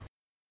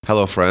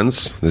Hello,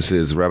 friends. This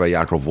is Rabbi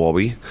Yaakov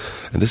Wolbe,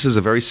 and this is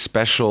a very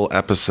special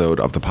episode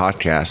of the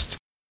podcast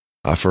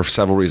for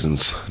several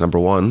reasons. Number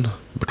one,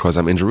 because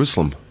I'm in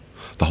Jerusalem,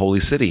 the holy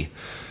city.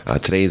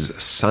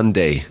 Today's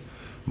Sunday,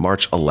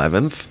 March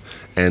 11th,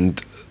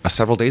 and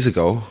several days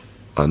ago,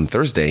 on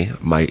Thursday,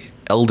 my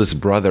eldest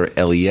brother,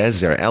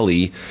 Eliezer,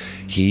 Eli,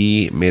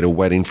 he made a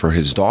wedding for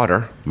his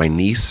daughter, my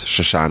niece,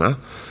 Shoshana,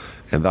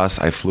 and thus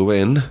I flew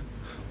in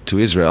to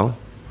Israel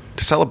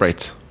to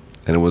celebrate.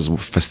 And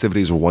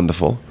festivities were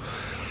wonderful,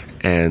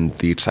 and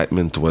the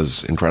excitement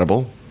was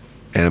incredible,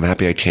 and I'm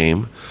happy I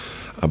came.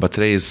 But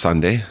today is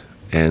Sunday,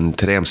 and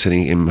today I'm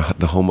sitting in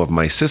the home of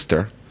my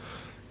sister,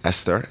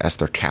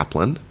 Esther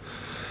Kaplan,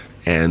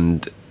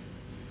 and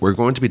we're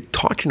going to be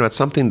talking about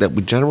something that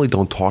we generally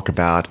don't talk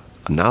about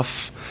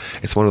enough.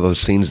 It's one of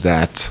those things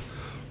that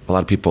a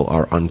lot of people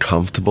are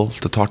uncomfortable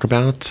to talk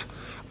about.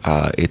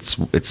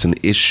 It's an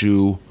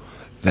issue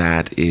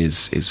that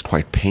is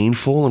quite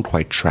painful and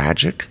quite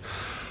tragic.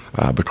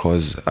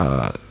 Because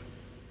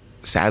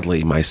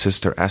sadly, my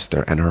sister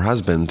Esther and her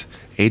husband,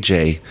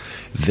 AJ,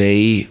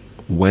 they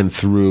went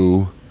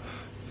through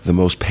the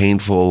most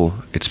painful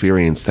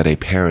experience that a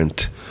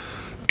parent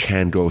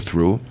can go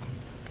through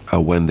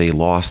when they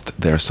lost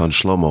their son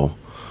Shlomo,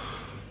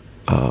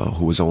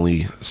 who was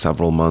only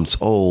several months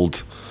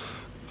old,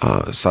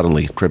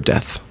 suddenly, crib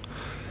death.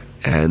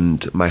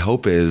 And my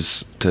hope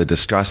is to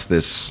discuss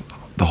this,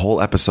 the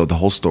whole episode, the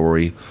whole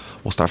story.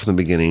 We'll start from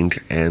the beginning,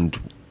 and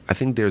I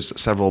think there's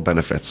several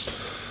benefits.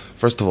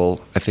 First of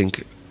all, I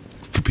think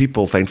for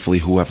people, thankfully,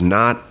 who have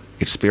not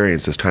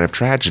experienced this kind of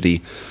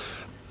tragedy,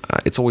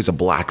 it's always a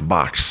black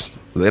box.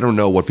 They don't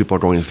know what people are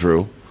going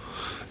through,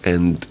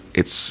 and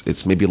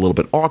it's maybe a little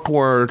bit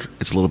awkward.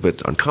 It's a little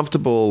bit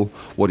uncomfortable.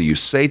 What do you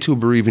say to a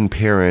bereaving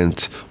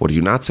parent? What do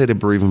you not say to a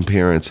bereaving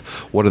parent?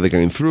 What are they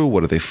going through?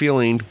 What are they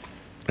feeling?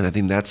 And I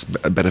think that's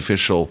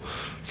beneficial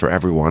for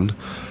everyone.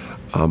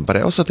 But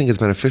I also think it's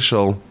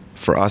beneficial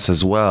for us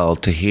as well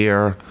to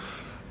hear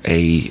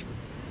a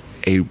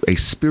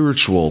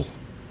spiritual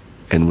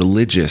and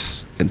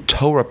religious and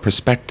Torah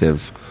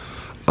perspective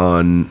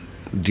on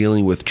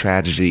dealing with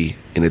tragedy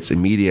in its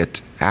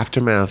immediate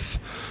aftermath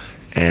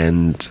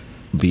and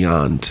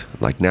beyond.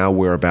 Like now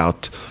we're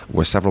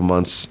several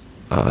months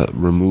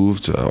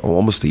removed,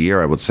 almost a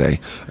year, I would say,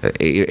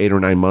 8 or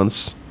 9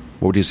 months.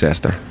 What would you say,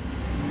 Esther?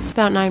 It's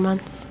about 9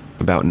 months.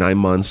 About 9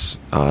 months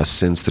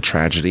since the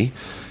tragedy.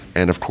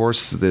 And of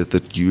course,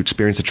 you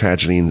experience a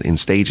tragedy in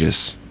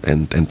stages,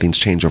 and things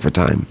change over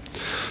time.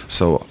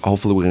 So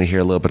hopefully we're going to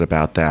hear a little bit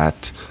about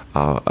that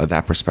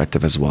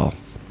perspective as well.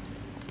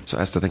 So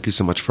Esther, thank you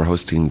so much for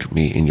hosting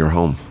me in your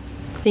home.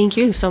 Thank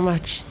you so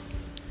much.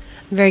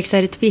 I'm very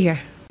excited to be here.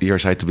 You're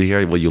excited to be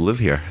here? Well, you live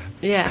here.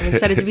 Yeah, I'm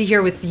excited to be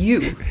here with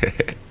you.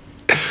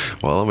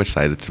 Well, I'm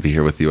excited to be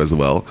here with you as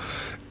well.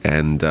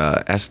 And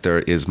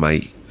Esther is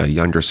my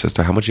younger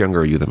sister. How much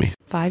younger are you than me?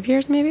 5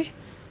 years, maybe?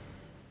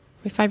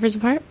 We're 5 years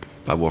apart?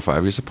 We're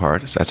 5 years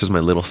apart. So Esther's my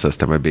little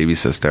sister, my baby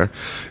sister.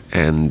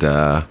 And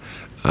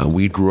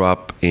we grew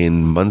up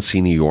in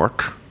Monsey, New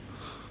York.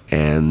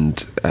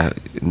 And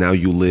now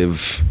you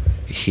live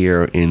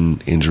here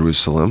in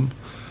Jerusalem.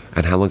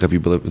 And how long have you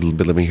been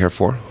living here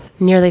for?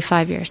 Nearly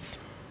 5 years.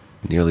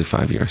 Nearly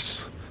 5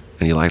 years.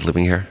 And you like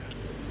living here?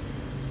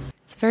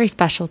 It's very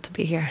special to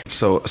be here.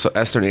 So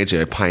Esther and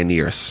AJ are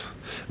pioneers.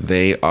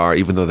 They are,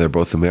 even though they're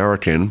both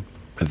American,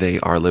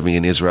 they are living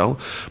in Israel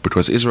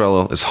because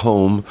Israel is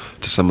home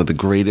to some of the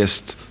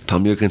greatest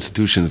Talmudic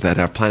institutions that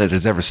our planet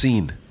has ever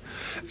seen.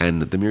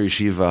 And the Mir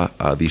Yeshiva,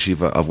 the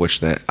yeshiva of which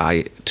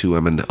I too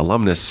am an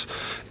alumnus,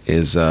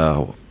 is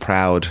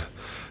proud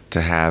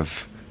to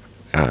have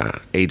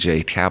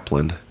AJ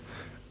Kaplan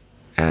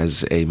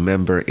as a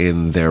member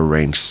in their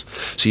ranks.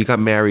 So you got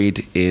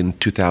married in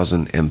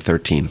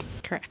 2013.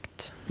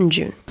 Correct. In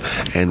June.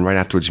 And right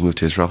afterwards you moved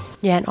to Israel?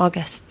 Yeah, in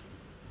August.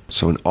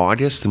 So in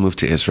August, you moved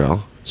to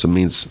Israel. So it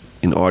means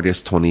in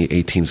August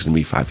 2018 is going to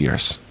be 5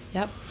 years.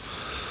 Yep.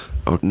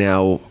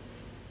 Now,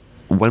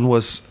 when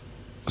was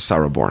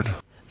Sarah born?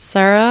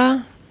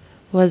 Sarah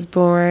was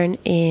born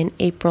in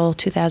April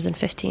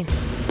 2015.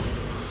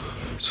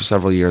 So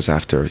several years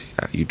after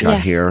you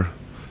got here,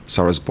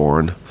 Sarah's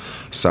born.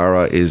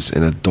 Sarah is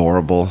an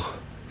adorable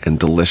and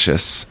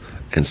delicious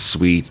and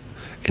sweet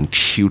and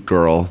cute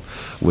girl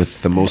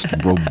with the most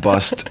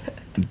robust,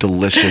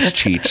 delicious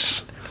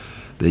cheeks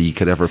that you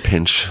could ever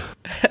pinch.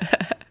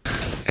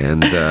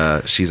 And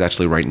she's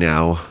actually right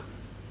now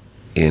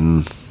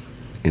in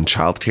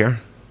childcare.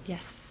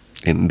 Yes.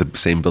 In the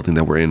same building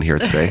that we're in here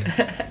today.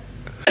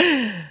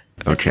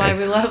 That's why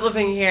we love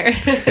living here.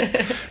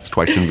 It's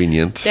quite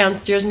convenient.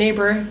 Downstairs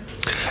neighbor.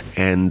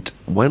 And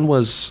when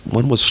was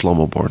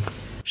Shlomo born?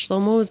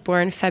 Shlomo was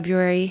born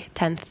February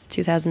 10th,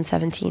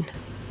 2017.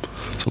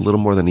 So a little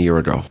more than a year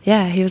ago.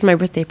 Yeah, he was my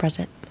birthday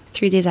present.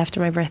 3 days after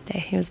my birthday,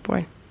 he was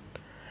born.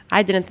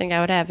 I didn't think I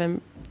would have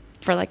him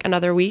for like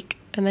another week,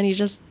 and then he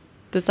just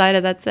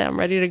decided, that's it, I'm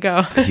ready to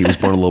go. He was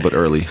born a little bit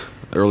earlier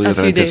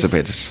than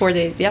anticipated. 4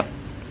 days, yep.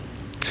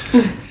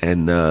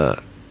 And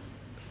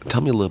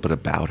tell me a little bit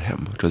about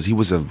him, because he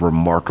was a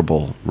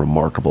remarkable,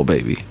 remarkable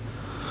baby.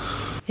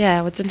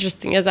 Yeah, what's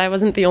interesting is I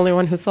wasn't the only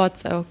one who thought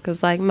so,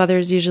 because like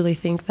mothers usually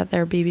think that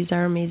their babies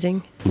are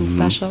amazing and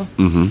special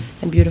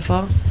and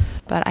beautiful.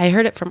 But I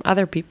heard it from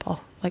other people,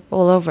 like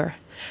all over.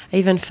 I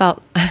even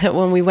felt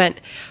when we went.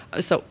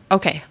 So,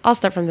 okay, I'll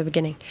start from the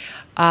beginning.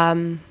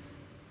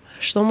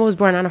 Shlomo was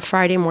born on a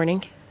Friday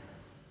morning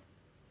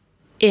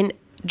in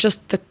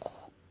just the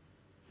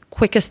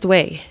quickest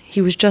way.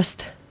 He was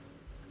just,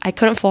 I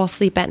couldn't fall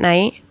asleep at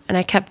night, and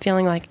I kept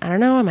feeling like, I don't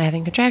know, am I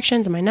having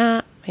contractions? Am I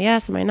not? Am I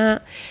yes? Am I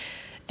not?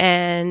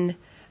 And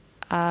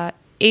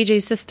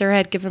AJ's sister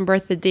had given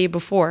birth the day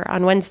before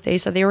on Wednesday,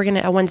 so they were going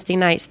to, a Wednesday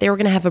night, so they were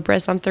going to have a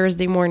bris on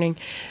Thursday morning.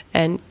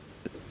 And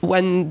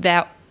when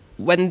that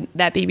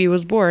baby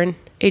was born,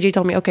 AJ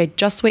told me, okay,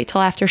 just wait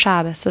till after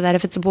Shabbos, so that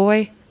if it's a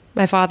boy,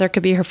 my father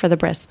could be here for the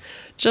bris.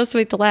 Just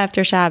wait till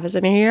after Shabbos.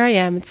 And here I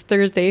am. It's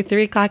Thursday,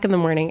 3 o'clock in the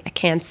morning. I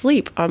can't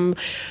sleep. I'm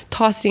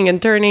tossing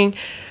and turning.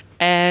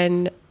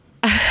 And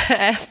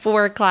at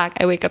 4 o'clock,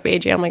 I wake up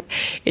AJ. I'm like,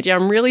 AJ,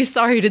 I'm really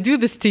sorry to do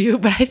this to you,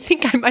 but I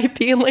think I might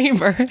be in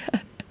labor.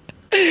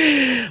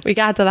 We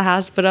got to the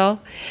hospital,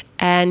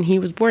 and he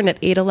was born at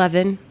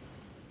 8:11.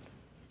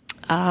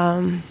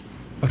 On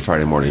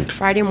Friday morning.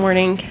 Friday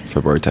morning.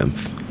 February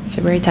 10th.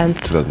 February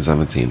 10th.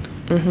 2017.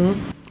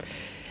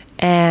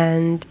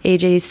 And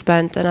AJ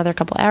spent another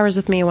couple hours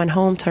with me. I went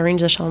home to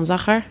arrange the Shalom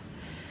Zachar.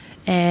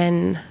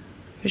 And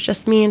it was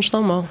just me and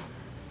Shlomo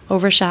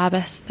over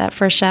Shabbos, that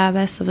first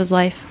Shabbos of his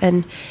life.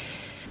 And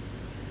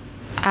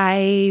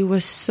I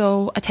was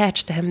so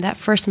attached to him that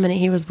first minute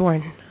he was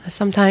born.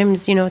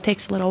 Sometimes, it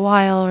takes a little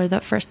while, or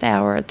that first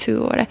hour or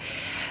two. Or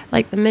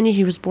like the minute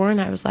he was born,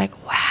 I was like,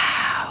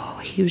 wow.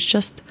 He was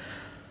just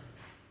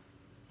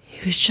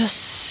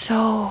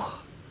so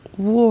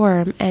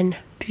warm and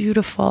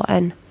beautiful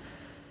and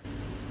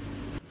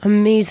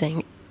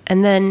amazing.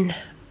 And then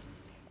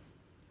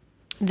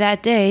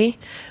that day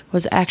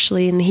was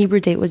actually, in the Hebrew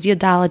date, was Yud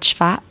Daled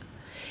Shvat.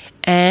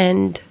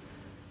 And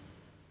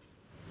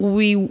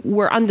we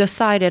were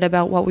undecided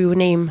about what we would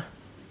name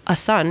a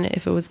son.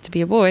 If it was to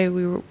be a boy,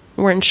 we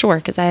weren't sure,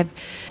 because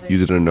You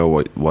didn't know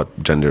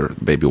what gender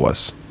the baby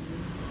was?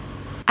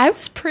 I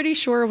was pretty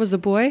sure it was a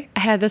boy. I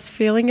had this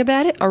feeling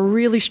about it, a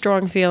really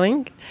strong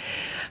feeling.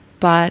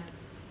 But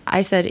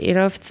I said,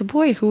 if it's a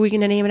boy, who are we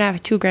going to name it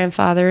after? 2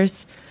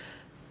 grandfathers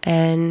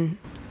and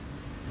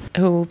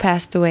who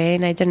passed away,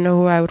 and I didn't know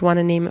who I would want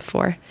to name it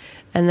for.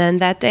 And then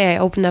that day I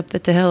opened up the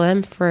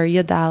Tehillim for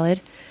Yud Daled,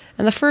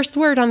 and the first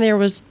word on there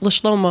was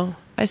L'Shlomo.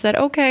 I said,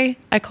 okay.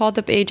 I called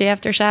up AJ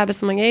after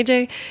Shabbos. I'm like,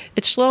 AJ,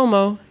 it's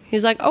Shlomo.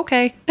 He's like,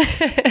 okay.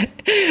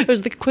 It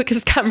was the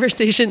quickest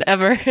conversation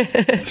ever.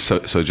 So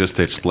just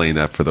to explain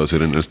that for those who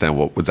didn't understand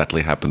what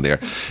exactly happened there,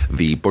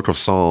 the Book of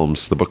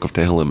Psalms, the Book of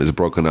Tehillim, is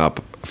broken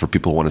up for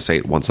people who want to say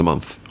it once a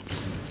month.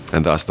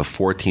 And thus, the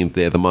 14th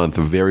day of the month,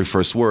 the very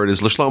first word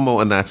is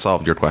L'Shlomo, and that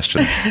solved your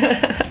questions.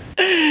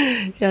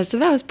 Yeah, so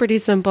that was pretty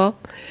simple.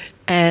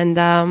 And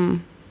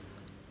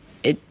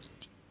it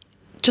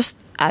just,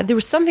 there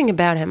was something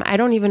about him. I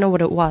don't even know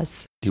what it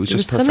was. He was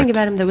just perfect. There was something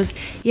about him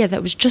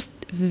that was just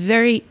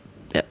very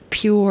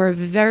pure,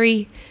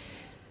 very...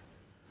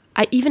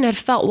 I even had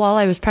felt while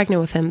I was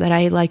pregnant with him that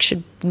I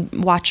should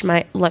watch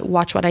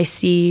what I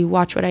see,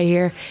 watch what I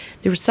hear.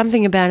 There was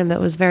something about him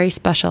that was very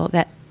special,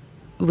 that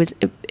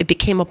it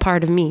became a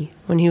part of me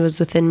when he was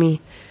within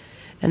me.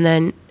 And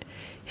then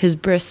his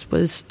bris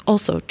was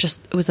also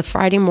it was a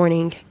Friday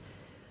morning.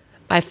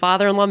 My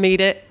father-in-law made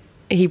it.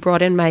 He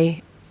brought in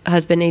my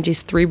husband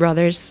AJ's 3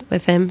 brothers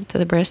with him to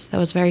the bris. That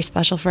was very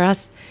special for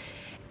us.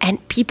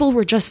 And people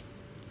were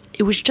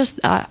it was just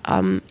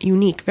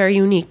unique, very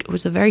unique. It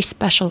was a very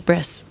special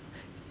bris.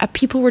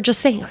 People were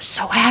just saying, I was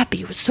so happy.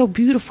 It was so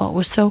beautiful. It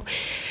was so,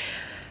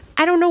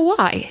 I don't know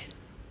why.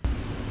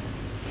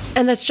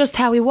 And that's just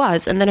how he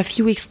was. And then a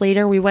few weeks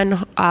later, we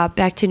went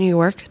back to New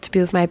York to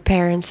be with my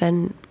parents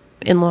and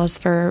in-laws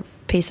for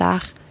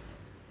Pesach.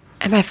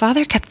 And my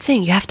father kept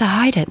saying, you have to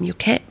hide him. You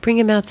can't bring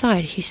him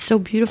outside. He's so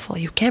beautiful.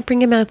 You can't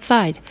bring him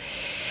outside.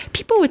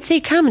 People would say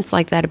comments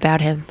like that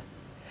about him.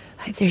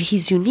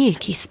 He's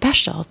unique. He's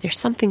special. There's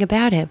something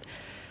about him.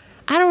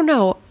 I don't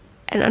know.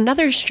 And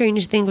another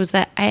strange thing was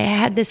that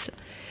I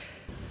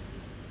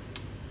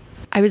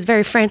was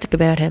very frantic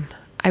about him.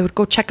 I would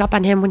go check up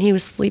on him when he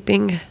was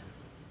sleeping.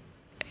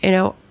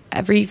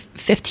 Every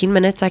 15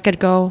 minutes I could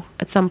go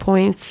at some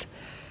points.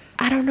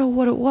 I don't know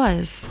what it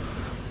was.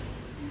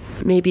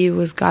 Maybe it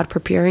was God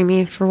preparing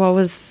me for what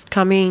was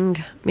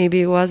coming.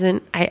 Maybe it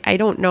wasn't. I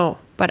don't know.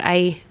 But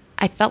I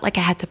felt like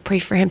I had to pray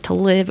for him to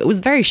live. It was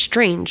very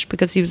strange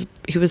because he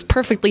was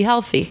perfectly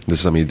healthy. This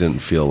is something you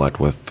didn't feel like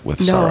with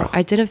Sarah. No,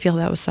 I didn't feel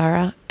that with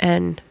Sarah.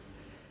 And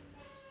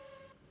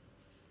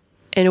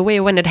in a way,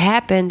 when it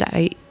happened,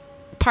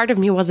 part of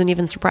me wasn't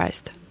even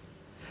surprised.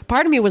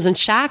 Part of me was in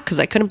shock because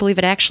I couldn't believe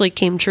it actually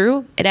came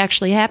true. It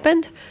actually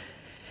happened.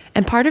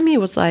 And part of me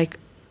was like,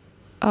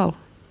 oh,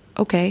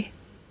 okay.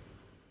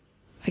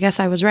 I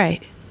guess I was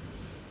right.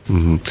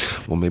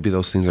 Mm-hmm. Well, maybe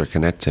those things are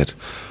connected.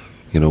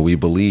 We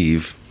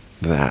believe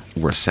that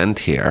we're sent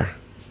here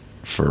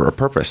for a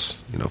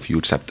purpose. If you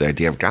accept the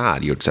idea of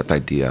God, you accept the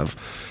idea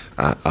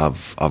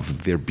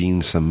of there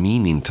being some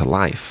meaning to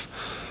life.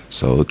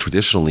 So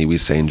traditionally, we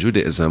say in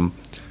Judaism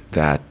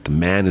that the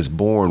man is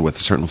born with a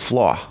certain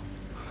flaw,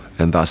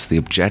 and thus the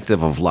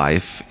objective of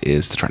life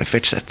is to try to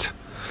fix it.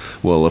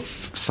 Well,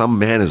 if some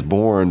man is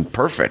born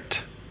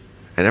perfect,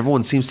 and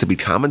everyone seems to be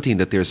commenting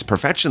that there's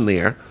perfection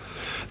there,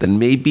 then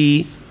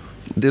maybe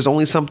there's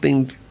only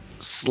something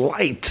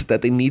slight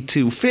that they need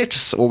to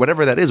fix, or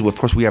whatever that is. Well, of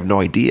course, we have no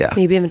idea.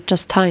 Maybe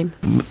just time.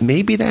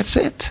 Maybe that's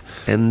it.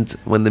 And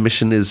when the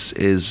mission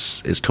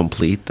is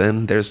complete,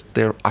 then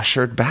they're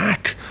ushered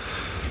back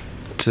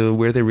to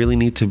where they really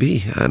need to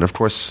be. And of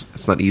course,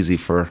 it's not easy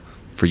for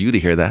you to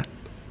hear that.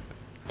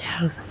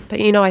 Yeah, but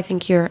I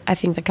think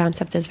the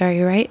concept is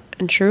very right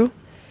and true,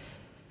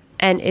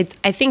 and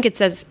I think it's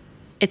as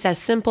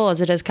simple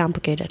as it is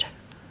complicated.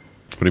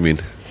 What do you mean?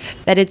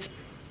 That it's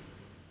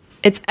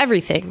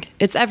everything.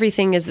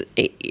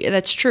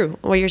 That's true.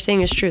 What you're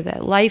saying is true.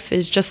 That life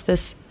is just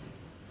this.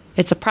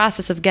 It's a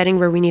process of getting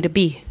where we need to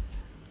be,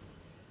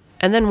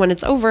 and then when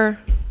it's over,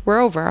 we're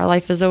over. Our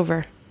life is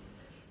over.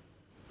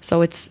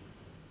 So it's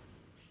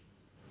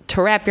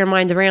to wrap your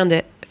mind around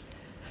it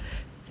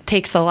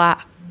takes a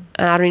lot.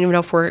 And I don't even know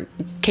if we're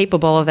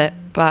capable of it,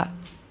 but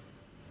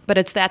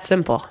it's that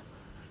simple.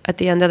 At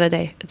the end of the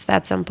day, it's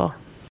that simple.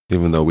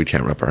 Even though we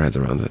can't wrap our heads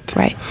around it.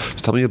 Right.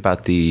 So tell me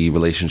about the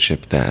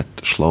relationship that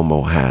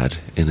Shlomo had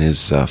in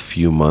his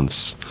few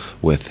months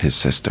with his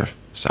sister,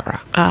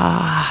 Sarah.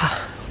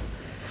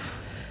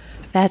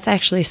 That's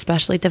actually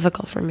especially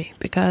difficult for me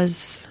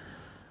because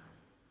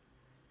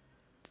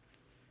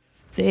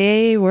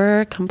they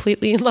were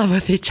completely in love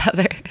with each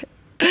other.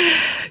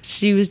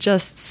 She was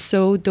just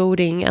so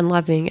doting and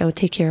loving and would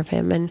take care of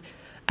him. And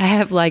I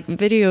have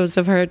videos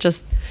of her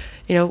just,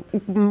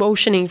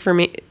 motioning for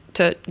me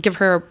to give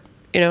her,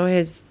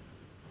 his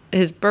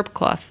burp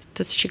cloth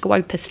so she could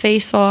wipe his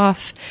face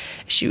off.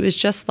 She was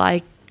just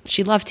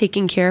she loved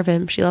taking care of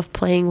him. She loved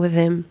playing with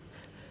him.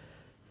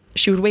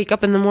 She would wake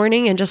up in the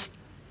morning and just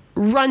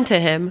run to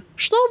him.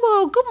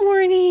 Shlomo, good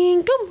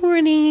morning. Good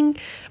morning,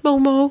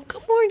 Momo.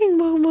 Good morning,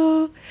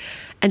 Momo.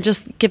 And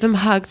just give him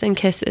hugs and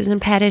kisses and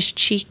pat his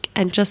cheek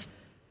and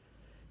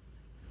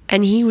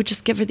he would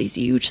just give her these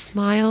huge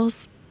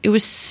smiles. It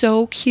was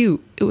so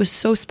cute. It was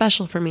so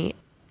special for me.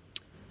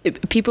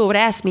 People would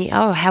ask me,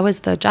 oh, how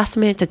was the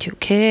adjustment to 2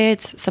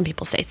 kids? Some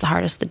people say it's the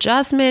hardest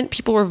adjustment.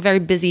 People were very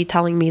busy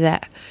telling me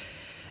that,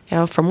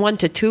 from 1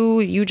 to 2,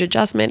 huge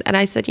adjustment. And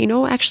I said,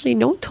 actually,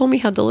 no one told me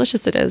how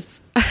delicious it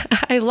is.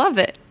 I love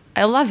it.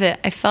 I love it.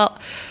 I felt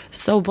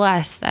so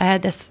blessed. I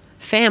had this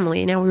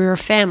family. Now we were a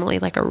family,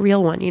 like a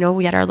real one.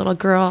 We had our little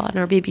girl and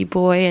our baby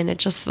boy, and it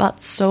just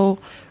felt so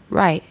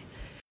right.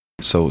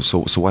 So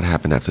what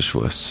happened after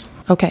Shavuos?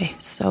 Okay,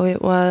 so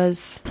it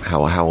was...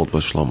 How old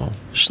was Shlomo?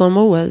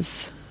 Shlomo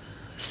was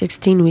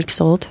 16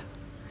 weeks old,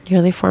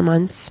 nearly 4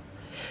 months.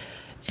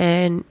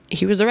 And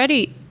he was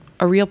already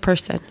a real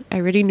person. I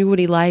already knew what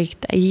he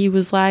liked. He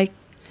was like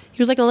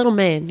a little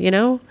man,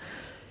 Didn't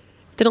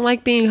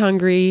like being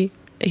hungry.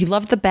 He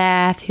loved the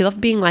bath. He loved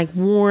being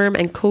warm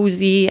and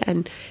cozy.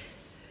 And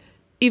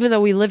even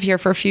though we live here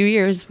for a few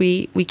years,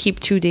 we keep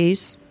 2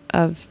 days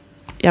of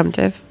Yom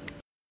Tov.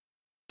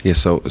 Yeah,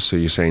 so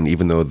you're saying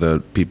even though the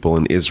people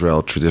in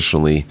Israel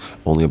traditionally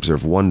only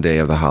observe 1 day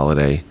of the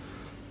holiday,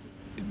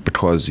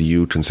 because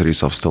you consider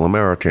yourself still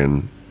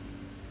American,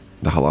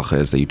 the halacha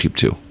is that you keep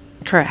 2.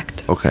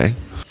 Correct. Okay.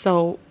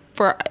 So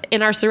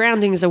in our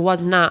surroundings, it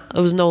was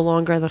no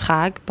longer the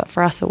Chag, but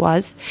for us it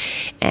was.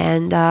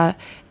 And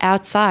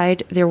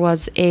outside there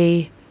was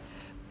a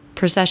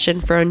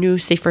procession for a new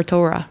Sefer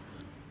Torah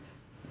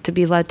to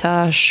be led to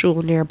a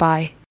shul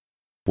nearby.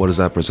 What does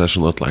that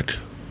procession look like?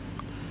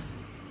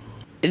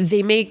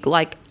 They make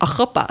a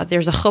chuppah.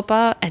 There's a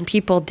chuppah and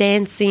people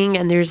dancing,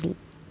 and there's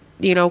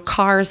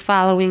cars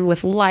following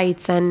with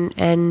lights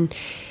and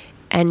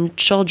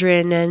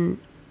children and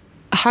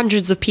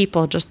hundreds of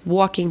people just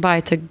walking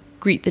by to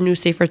greet the new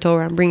Sefer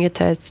Torah and bring it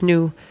to its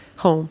new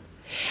home.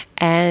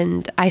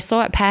 And I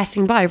saw it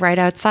passing by right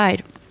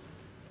outside.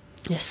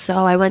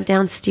 So I went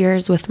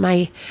downstairs with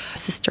my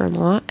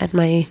sister-in-law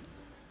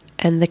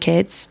and the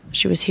kids.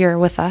 She was here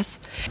with us,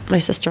 my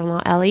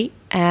sister-in-law Ellie,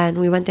 and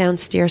we went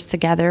downstairs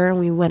together and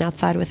we went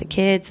outside with the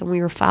kids and we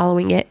were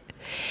following it.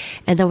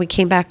 And then we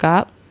came back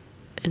up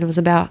and it was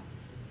about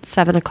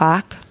 7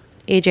 o'clock.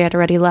 AJ had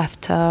already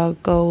left to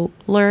go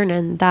learn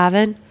and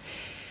daven.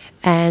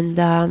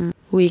 And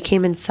we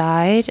came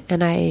inside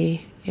and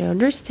I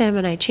nursed him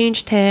and I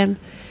changed him.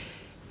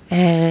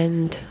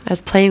 And I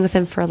was playing with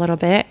him for a little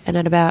bit. And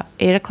at about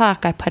 8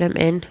 o'clock, I put him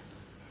in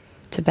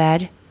to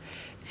bed.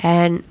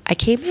 And I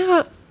came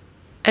out,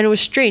 and it was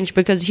strange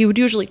because he would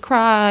usually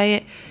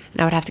cry,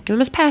 and I would have to give him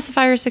his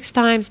pacifier 6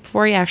 times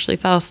before he actually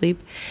fell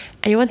asleep.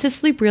 And he went to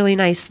sleep really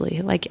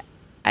nicely.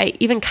 I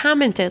even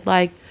commented,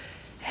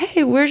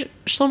 hey, where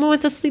Shlomo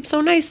went to sleep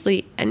so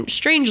nicely. And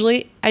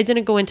strangely, I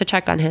didn't go in to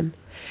check on him.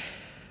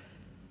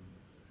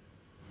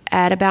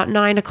 At about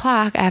 9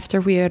 o'clock,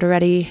 after we had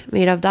already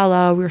made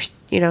Havdalah, we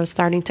were,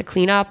 starting to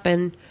clean up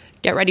and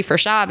get ready for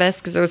Shabbos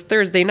because it was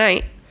Thursday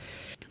night.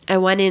 I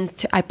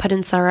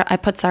put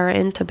Sarah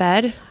into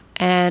bed,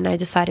 and I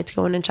decided to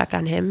go in and check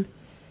on him.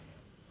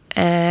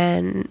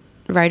 And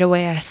right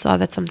away I saw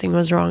that something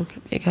was wrong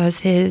because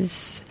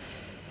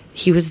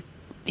he was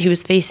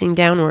facing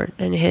downward,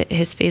 and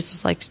his face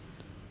was like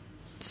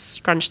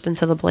scrunched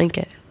into the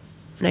blanket.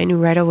 And I knew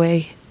right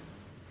away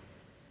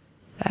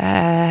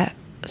that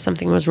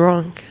something was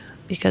wrong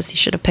because he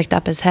should have picked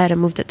up his head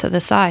and moved it to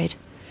the side.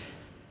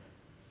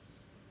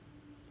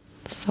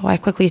 So I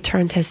quickly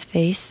turned his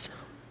face,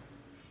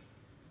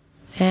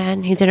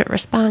 and he didn't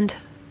respond.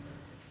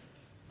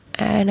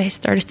 And I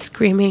started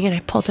screaming, and I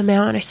pulled him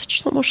out, and I said,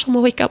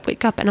 Shlomo, wake up,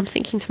 wake up. And I'm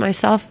thinking to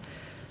myself,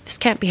 this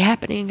can't be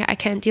happening. I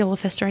can't deal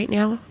with this right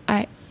now.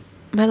 My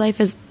life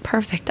is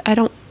perfect. I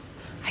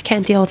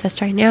can't deal with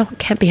this right now. It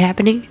can't be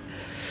happening.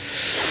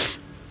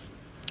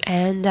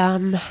 And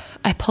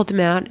I pulled him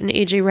out, and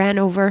AJ ran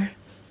over,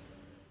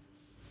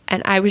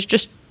 and I was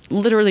just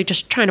literally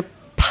just trying to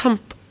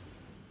pump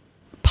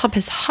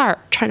his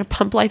heart, trying to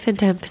pump life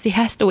into him because he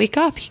has to wake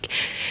up.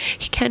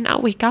 He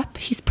cannot wake up.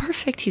 He's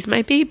perfect. He's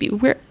my baby.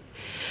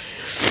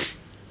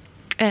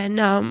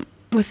 And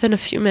within a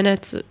few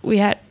minutes, we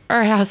had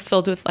our house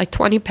filled with like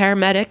 20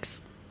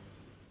 paramedics,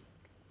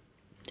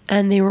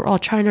 and they were all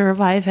trying to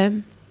revive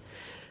him.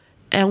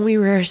 And we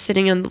were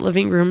sitting in the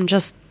living room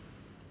just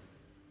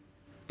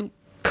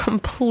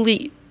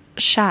complete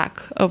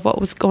shock of what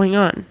was going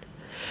on.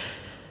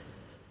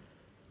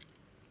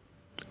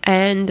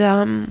 And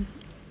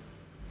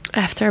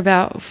after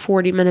about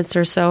 40 minutes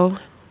or so,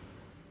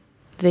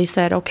 they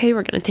said, okay,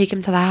 we're going to take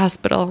him to the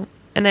hospital.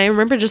 And I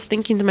remember just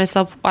thinking to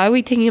myself, why are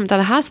we taking him to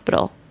the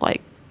hospital?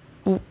 Like,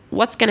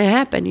 what's going to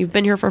happen? You've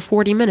been here for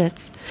 40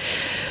 minutes.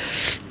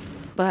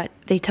 But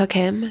they took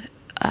him,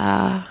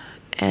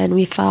 and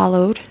we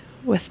followed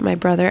with my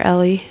brother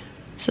Ellie,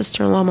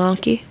 sister-in-law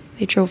Malki.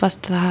 They drove us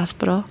to the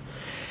hospital.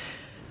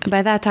 And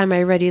by that time, I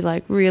already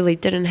really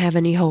didn't have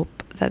any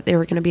hope that they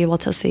were going to be able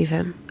to save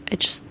him.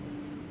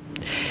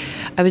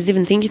 I was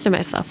even thinking to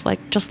myself,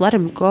 just let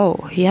him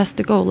go. He has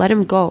to go. Let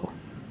him go.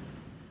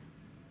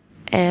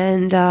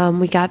 And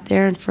we got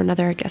there, and for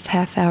another,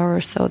 half hour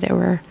or so, they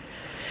were,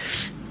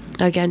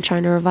 again,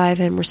 trying to revive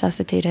him,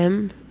 resuscitate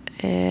him.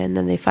 And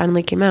then they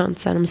finally came out and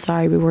said, I'm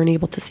sorry, we weren't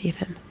able to save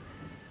him.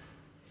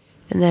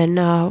 And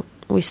then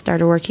we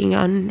started working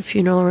on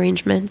funeral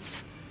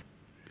arrangements.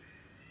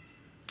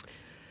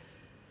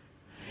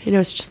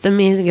 It's just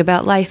amazing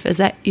about life is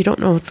that you don't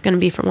know what's going to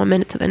be from one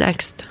minute to the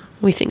next.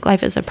 We think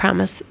life is a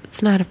promise.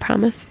 It's not a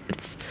promise.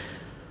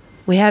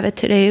 We have it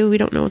today. We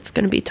don't know what's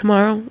going to be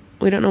tomorrow.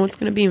 We don't know what's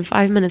going to be in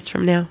 5 minutes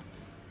from now.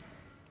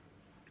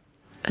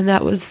 And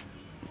that was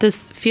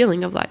this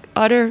feeling of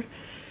utter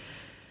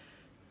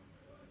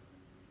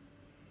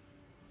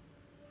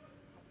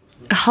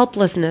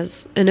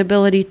helplessness,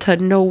 inability to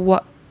know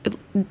what,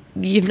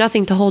 you have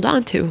nothing to hold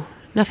on to.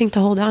 Nothing to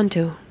hold on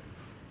to.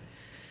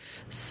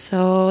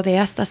 So they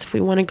asked us if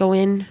we want to go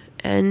in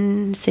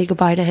and say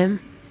goodbye to him.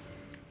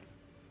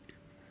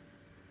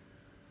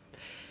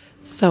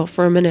 So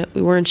for a minute,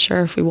 we weren't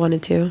sure if we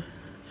wanted to.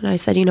 And I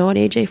said, you know what,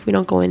 AJ, if we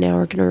don't go in now,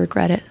 we're going to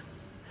regret it.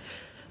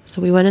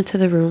 So we went into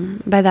the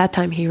room. By that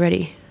time, he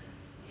already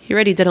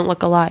didn't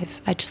look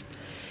alive.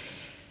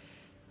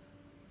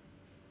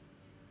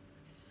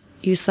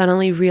 You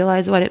suddenly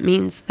realize what it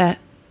means that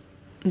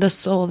the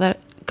soul that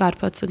God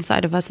puts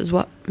inside of us is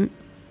what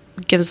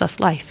gives us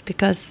life,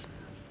 because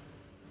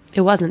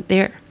it wasn't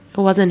there.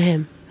 It wasn't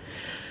him.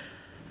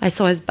 I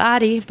saw his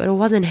body, but it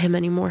wasn't him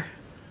anymore.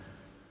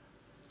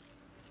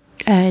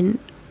 And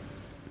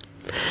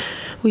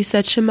we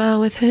said Shema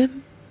with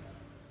him.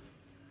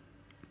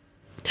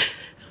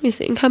 We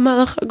sang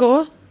Hamalach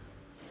Hagoah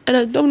and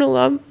Adon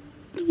Olam.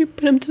 We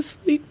put him to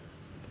sleep,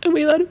 and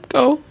we let him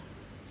go.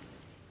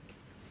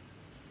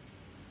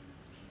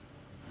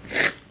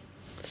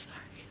 Sorry.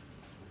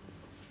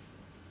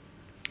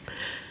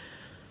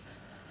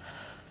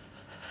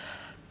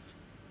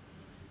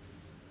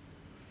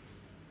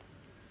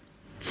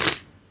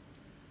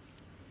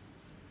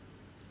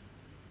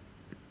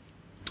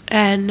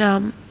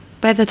 And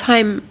by the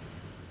time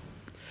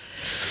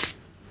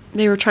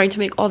they were trying to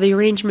make all the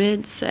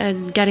arrangements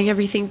and getting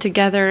everything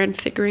together and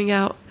figuring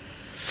out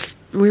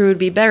where we would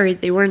be buried,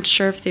 they weren't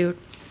sure if they would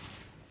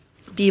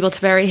be able to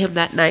bury him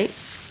that night.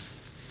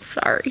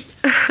 Sorry.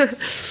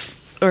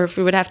 Or if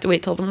we would have to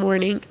wait till the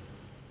morning.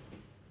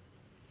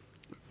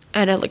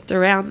 And I looked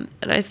around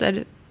and I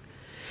said,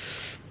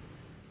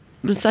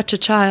 I'm such a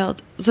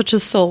child, such a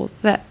soul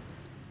that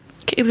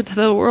came into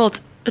the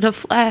world in a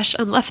flash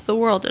and left the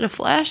world in a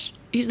flash.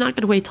 He's not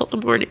going to wait till the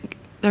morning.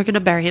 They're going to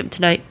bury him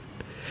tonight.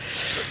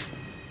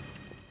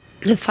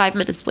 And 5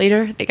 minutes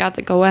later, they got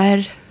the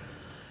go-ahead.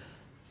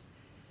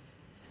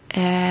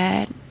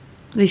 And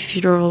the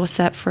funeral was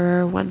set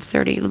for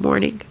 1:30 in the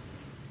morning.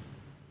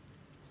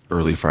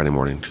 Early Friday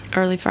morning.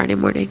 Early Friday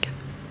morning.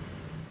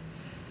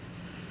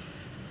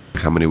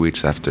 How many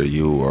weeks after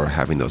you were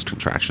having those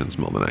contractions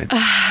middle of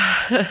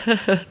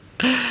the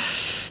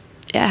night?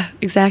 Yeah,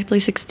 exactly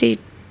 16.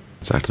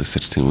 Exactly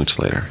 16 weeks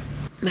later.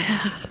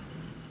 Yeah.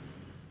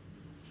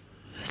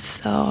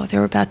 So there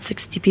were about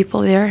 60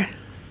 people there.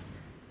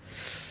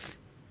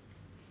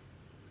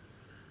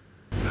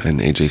 And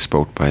AJ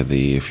spoke by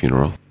the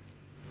funeral.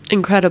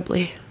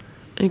 Incredibly.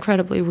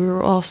 We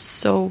were all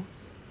so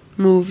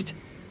moved.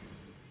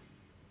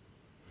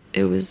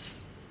 It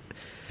was...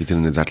 You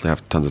didn't exactly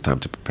have tons of time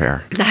to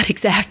prepare. Not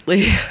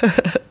exactly.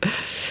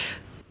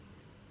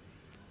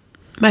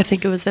 I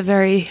think it was a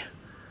very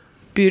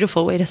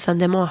beautiful way to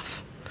send him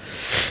off.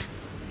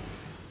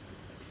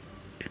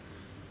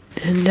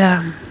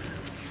 And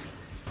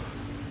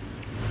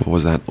what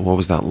was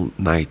that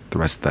night, the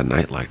rest of that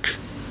night like?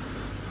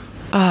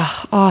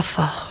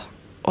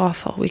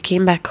 Awful. We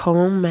came back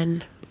home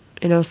and,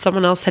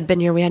 someone else had been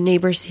here. We had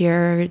neighbors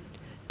here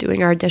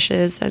doing our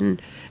dishes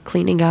and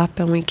cleaning up,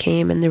 and we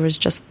came, and there was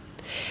just,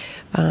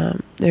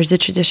 there's a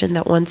tradition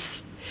that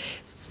once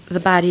the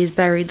body is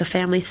buried, the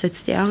family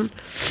sits down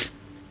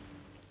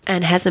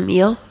and has a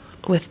meal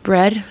with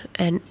bread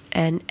and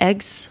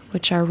eggs,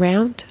 which are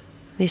round.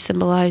 They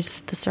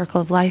symbolize the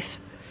circle of life.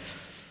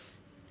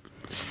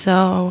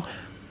 So,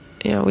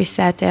 we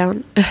sat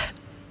down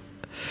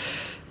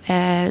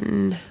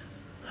and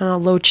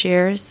on low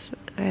chairs,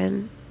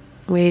 and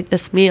we ate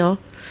this meal.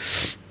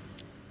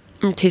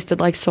 It tasted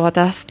like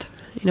sawdust.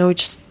 We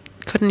just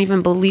couldn't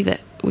even believe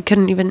it. We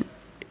couldn't even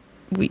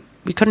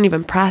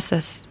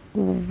process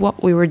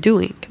what we were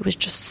doing. It was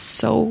just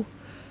so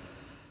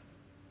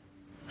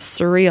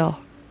surreal.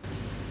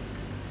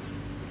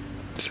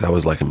 So that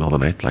was like in the middle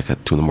of the night, like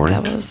at 2 in the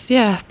morning? That was,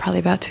 probably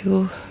about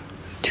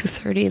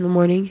 2:30 in the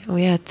morning. And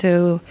we had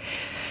to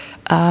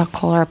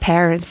call our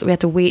parents. We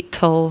had to wait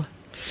till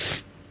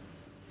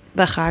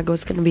the Chag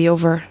was going to be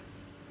over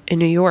in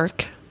New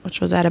York,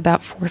 which was at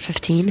about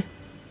 4:15.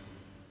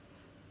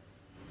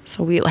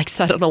 So we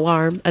set an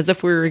alarm as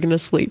if we were going to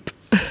sleep.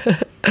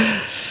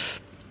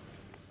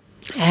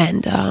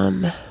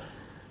 And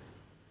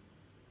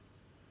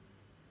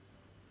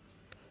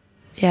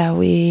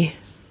we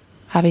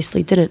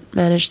obviously didn't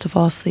manage to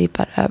fall asleep,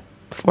 but at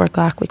 4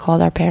 o'clock we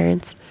called our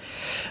parents.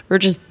 We were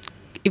just,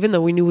 even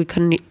though we knew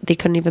they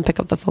couldn't even pick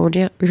up the phone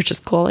yet, we were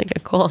just calling.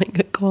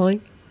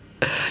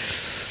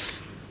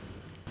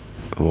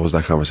 What was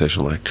that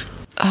conversation like?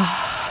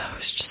 It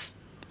was just,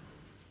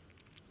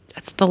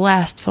 that's the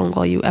last phone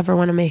call you ever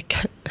want to make,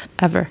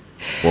 ever.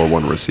 Or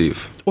one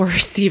receive. Or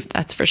receive,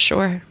 that's for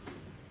sure.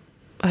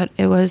 But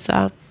it was,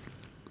 I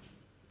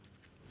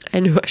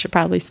knew I should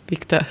probably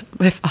speak to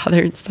my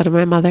father instead of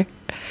my mother.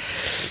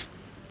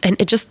 And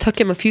it just took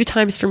him a few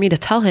times for me to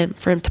tell him,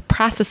 for him to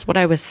process what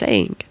I was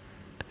saying.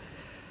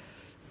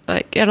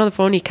 I get on the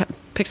phone, he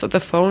picks up the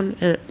phone,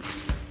 and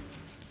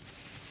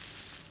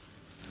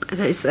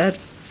I said,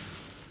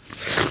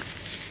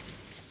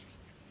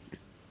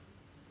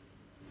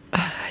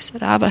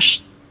 Abba,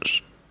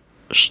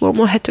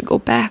 Shlomo had to go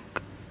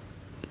back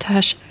to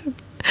Hashem.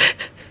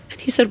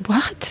 And he said,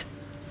 what?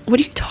 What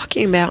are you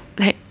talking about?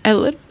 And I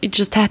literally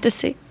just had to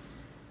say,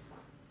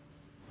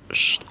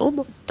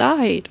 Shlomo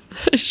died.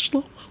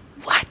 Shlomo,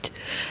 what?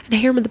 And I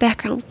hear him in the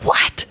background,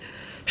 what?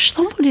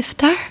 Shlomo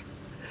niftar?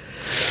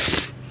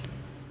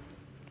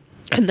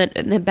 And then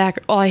in the back,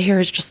 all I hear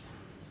is just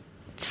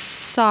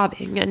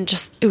sobbing, and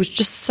it was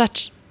just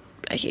such,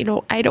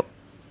 who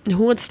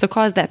wants to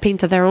cause that pain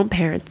to their own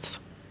parents?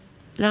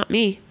 Not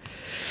me.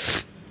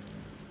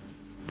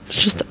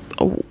 It's just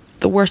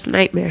the worst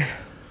nightmare.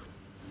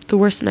 The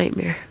worst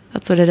nightmare.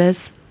 That's what it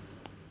is.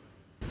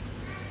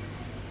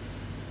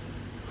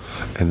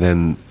 And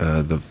then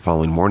the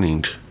following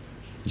morning,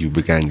 you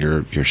began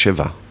your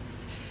Shiva.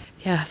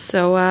 Yeah,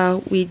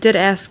 so we did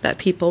ask that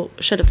people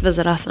should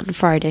visit us on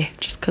Friday,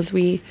 just because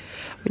we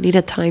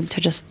needed time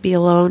to just be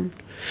alone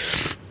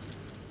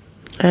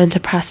and to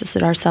process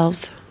it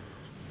ourselves.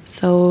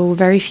 So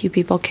very few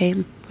people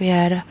came. We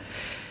had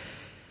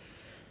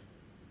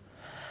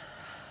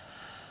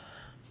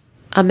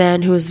a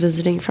man who was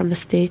visiting from the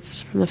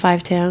States, from the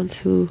 5 towns,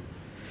 who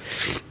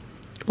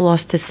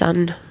lost his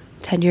son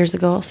 10 years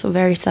ago, so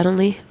very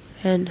suddenly.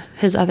 And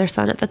his other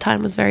son at the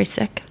time was very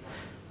sick.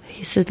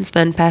 He since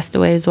then passed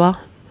away as well.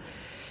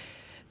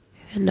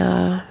 And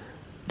the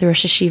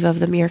Rosh Hashiva of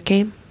the Mir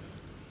came.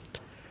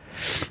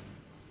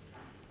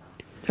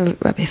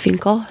 Rabbi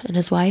Finkel and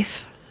his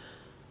wife.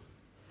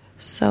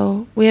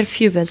 So we had a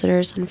few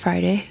visitors on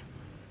Friday.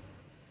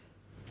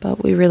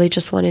 But we really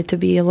just wanted to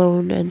be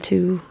alone and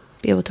to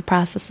be able to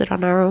process it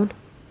on our own.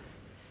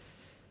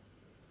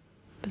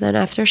 But then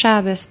after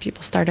Shabbos,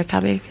 people started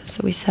coming.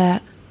 So we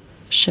sat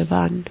Shiva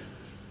on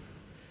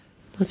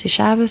Motzi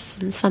Shabbos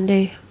and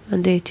Sunday,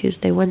 Monday,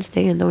 Tuesday,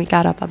 Wednesday, and then we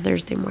got up on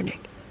Thursday morning.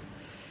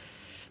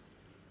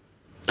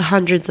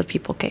 Hundreds of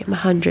people came,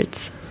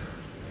 hundreds.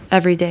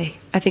 Every day.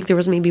 I think there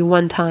was maybe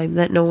one time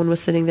that no one was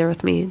sitting there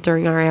with me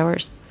during our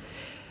hours.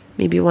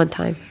 Maybe one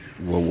time.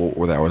 What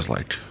were the hours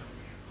like?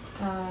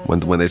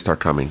 When they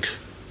start coming?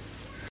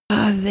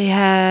 They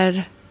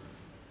had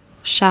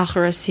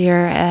Shacharis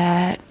here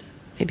at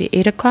maybe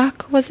 8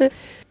 o'clock, was it?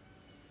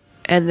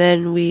 And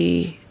then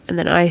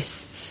I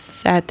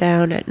sat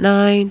down at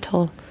 9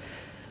 till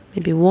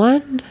maybe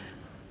 1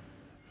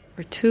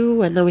 or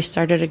 2, and then we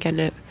started again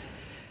at,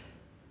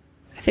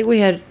 I I think we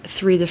had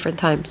 3 different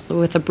times, so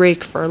with a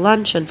break for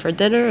lunch and for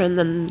dinner, and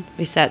then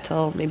we sat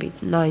till maybe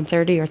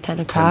 9:30 or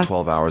 10 o'clock. 10,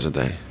 12 hours a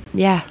day.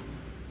 Yeah,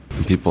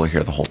 And people are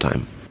here the whole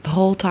time. the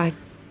whole time,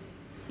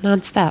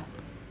 nonstop.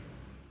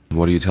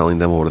 What are you telling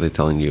them? What are they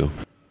telling you?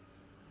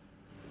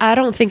 I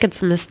don't think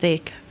it's a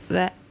mistake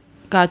that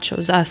God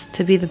chose us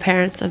to be the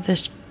parents of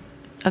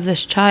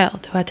this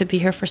child who had to be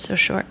here for so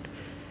short.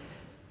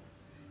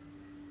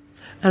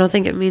 I don't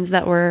think it means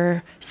that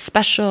we're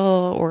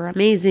special or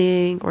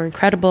amazing or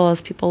incredible,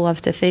 as people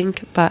love to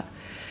think, but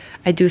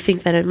I do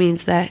think that it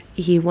means that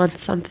He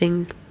wants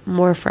something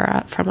more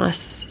from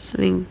us,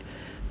 something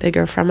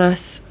bigger from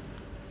us.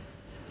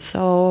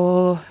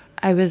 So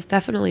I was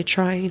definitely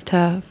trying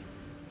to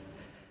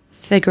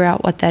figure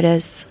out what that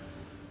is.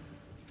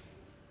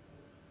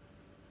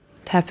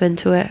 Tap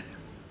into it.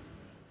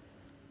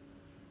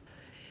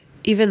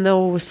 Even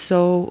though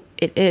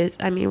it is,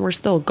 I mean, we're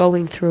still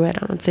going through it.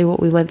 I don't say what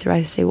we went through,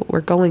 I say what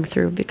we're going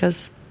through,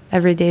 because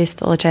every day is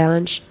still a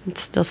challenge. It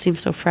still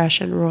seems so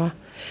fresh and raw.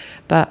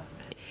 But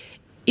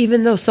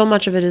even though so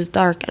much of it is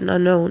dark and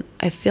unknown,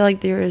 I feel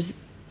like there is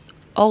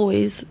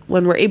always,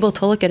 when we're able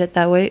to look at it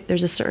that way,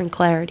 there's a certain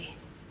clarity.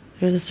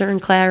 There's a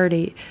certain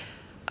clarity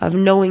of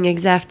knowing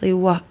exactly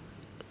what,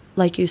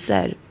 like you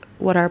said,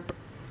 what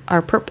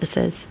our purpose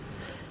is.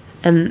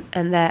 And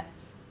that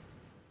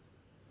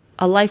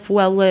a life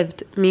well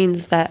lived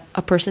means that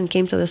a person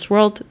came to this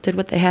world, did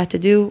what they had to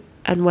do,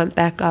 and went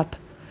back up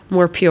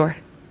more pure.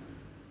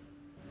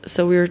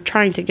 So we were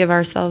trying to give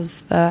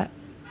ourselves the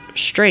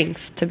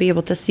strength to be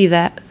able to see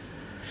that.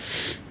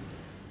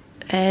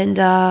 And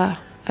I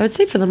would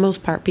say for the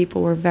most part,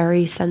 people were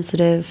very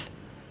sensitive,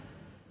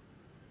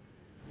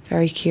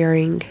 very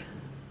caring.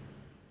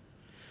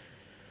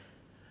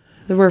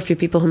 There were a few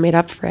people who made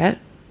up for it.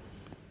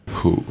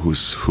 Who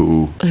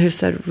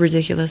Said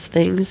ridiculous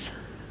things.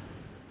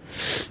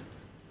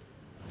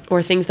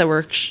 Or things that were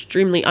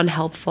extremely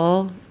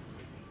unhelpful.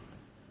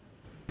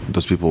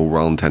 Those people were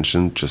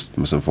well-intentioned, just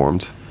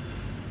misinformed?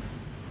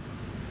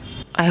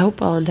 I hope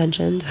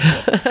well-intentioned.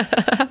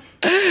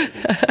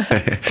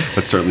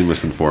 But certainly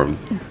misinformed.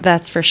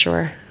 That's for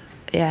sure.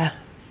 Yeah.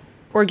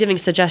 Or giving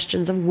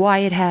suggestions of why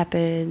it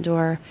happened,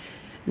 or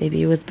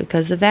maybe it was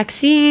because of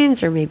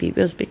vaccines, or maybe it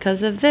was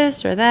because of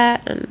this or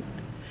that. And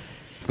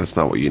that's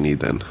not what you need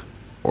then,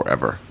 or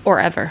ever. Or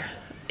ever,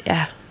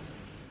 yeah.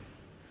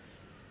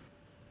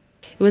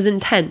 It was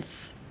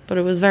intense, but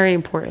it was very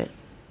important.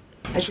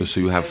 So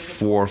you have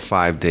 4 or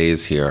 5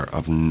 days here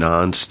of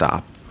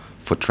non-stop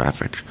foot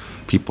traffic.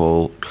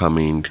 People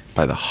coming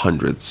by the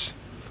hundreds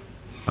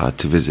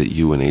to visit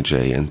you and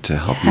AJ and to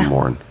help you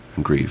mourn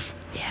and grieve.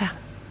 Yeah.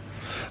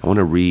 I want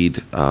to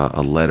read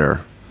a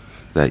letter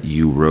that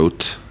you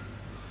wrote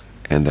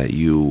and that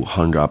you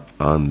hung up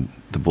on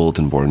the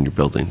bulletin board in your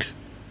building.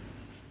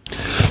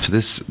 So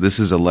this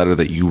is a letter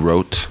that you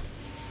wrote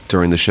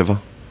during the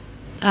Shiva?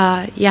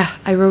 Yeah,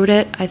 I wrote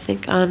it, I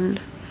think, on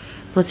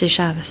Motzei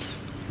Shabbos.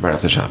 Right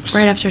after Shabbos.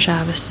 Right after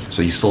Shabbos.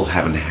 So you still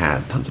haven't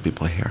had tons of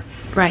people here.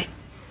 Right.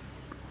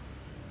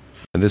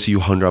 And this you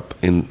hung up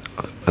in...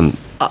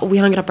 we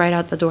hung it up right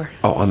out the door.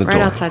 Oh, on the door.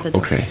 Right outside the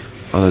door. Okay,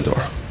 on the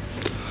door.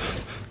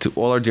 To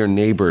all our dear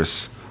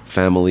neighbors,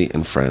 family,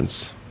 and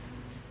friends,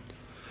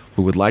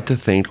 we would like to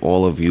thank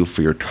all of you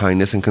for your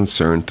kindness and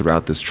concern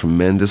throughout this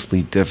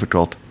tremendously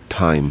difficult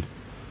time.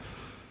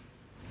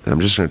 And I'm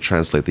just going to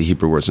translate the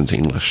Hebrew words into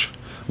English.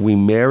 We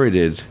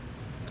merited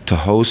to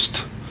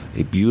host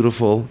a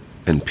beautiful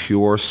and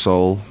pure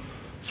soul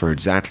for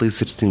exactly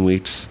 16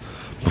 weeks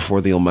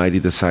before the Almighty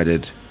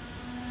decided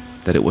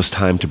that it was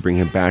time to bring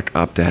him back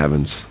up to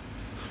heavens.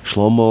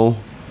 Shlomo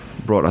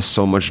brought us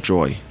so much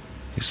joy.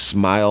 His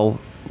smile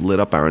lit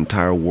up our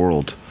entire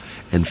world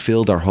and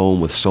filled our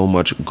home with so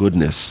much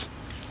goodness.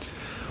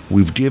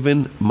 We've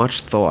given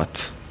much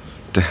thought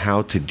to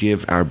how to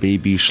give our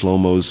baby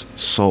Shlomo's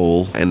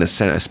soul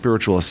a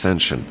spiritual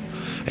ascension,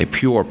 a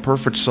pure,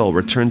 perfect soul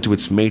returned to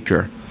its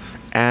maker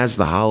as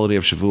the holiday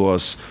of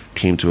Shavuos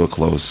came to a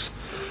close.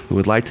 We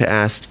would like to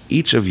ask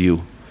each of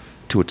you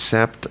to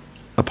accept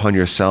upon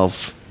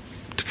yourself,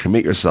 to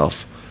commit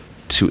yourself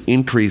to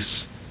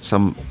increase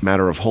some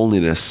matter of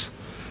holiness,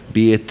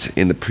 be it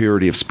in the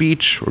purity of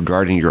speech,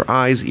 regarding your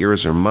eyes,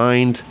 ears, or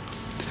mind,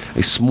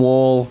 a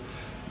small,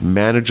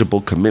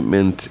 manageable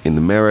commitment in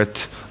the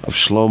merit of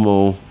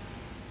Shlomo,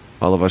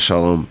 Alav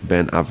Shalom,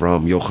 ben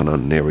Avram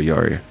Yochanan Ner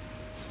Yair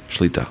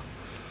Shlita,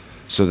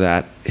 so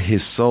that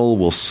his soul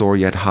will soar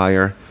yet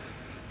higher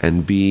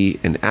and be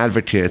an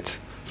advocate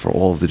for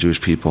all of the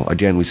Jewish people.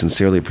 Again, we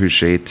sincerely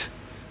appreciate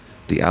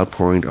the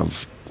outpouring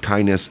of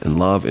kindness and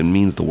love and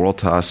means the world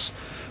to us.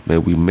 May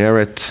we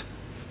merit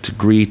to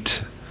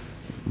greet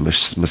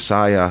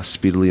Messiah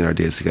speedily in our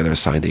days together.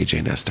 Signed,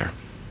 AJ Nestor.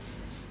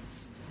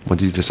 When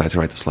did you decide to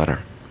write this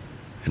letter,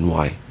 and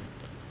why?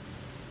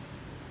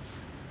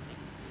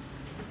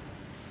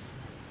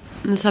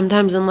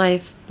 Sometimes in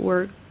life,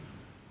 we're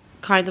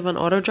kind of on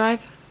auto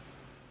drive.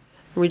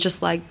 We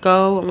just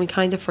go and we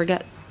kind of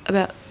forget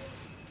about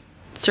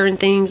certain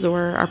things,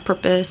 or our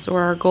purpose,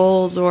 or our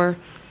goals, or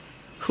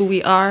who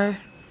we are.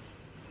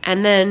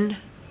 And then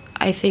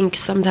I think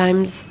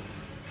sometimes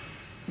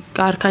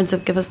God kind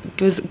of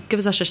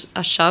gives us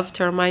a shove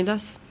to remind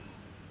us.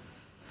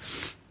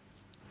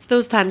 It's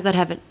those times that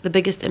have the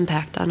biggest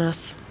impact on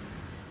us.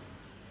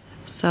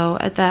 So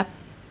at that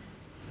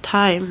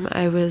time,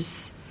 I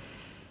was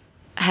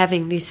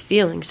having these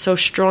feelings so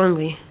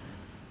strongly.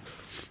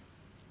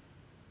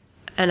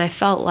 And I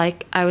felt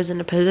like I was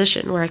in a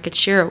position where I could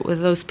share it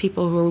with those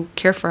people who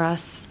care for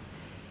us,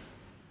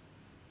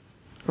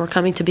 who were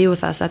coming to be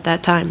with us at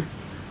that time.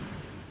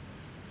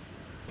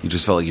 You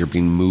just felt like you're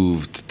being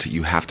moved to,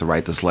 you have to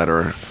write this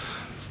letter,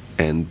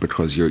 and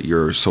because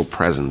you're so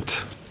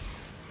present.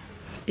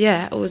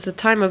 Yeah, it was a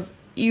time of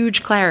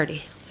huge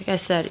clarity. Like I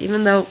said,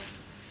 even though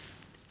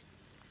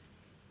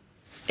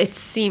it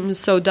seems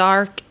so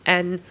dark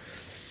and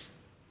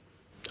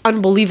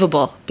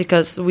unbelievable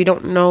because we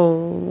don't know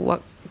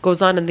what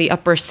goes on in the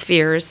upper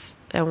spheres,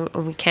 and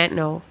we can't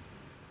know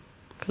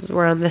because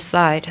we're on this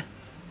side.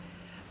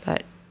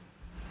 But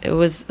it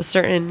was a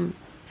certain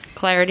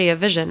clarity of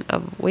vision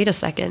of, wait a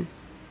second,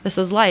 this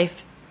is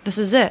life. This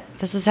is it.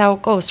 This is how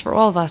it goes for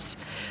all of us.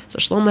 So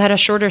Shlomo had a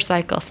shorter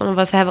cycle. Some of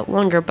us have it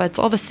longer, but it's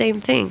all the same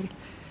thing.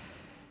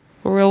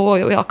 We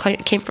all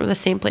came from the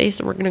same place,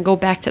 and we're going to go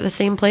back to the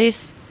same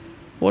place.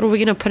 What are we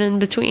going to put in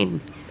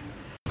between?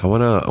 I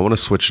want to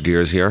switch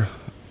gears here,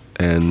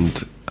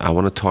 and I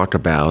want to talk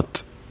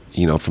about,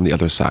 from the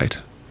other side.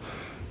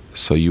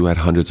 So you had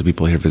hundreds of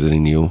people here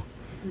visiting you,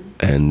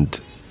 and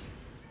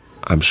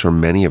I'm sure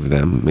many of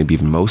them, maybe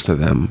even most of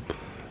them,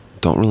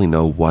 don't really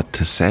know what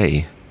to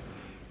say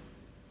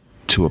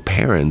to a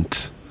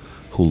parent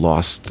who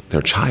lost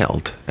their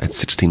child at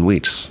 16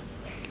 weeks.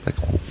 Like,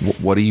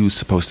 what are you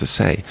supposed to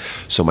say?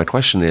 So my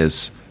question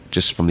is,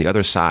 just from the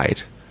other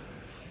side,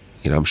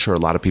 I'm sure a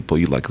lot of people,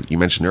 like you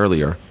mentioned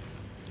earlier,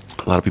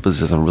 a lot of people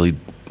say some really,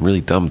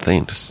 really dumb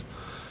things,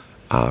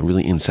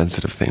 really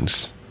insensitive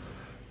things.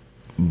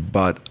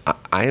 But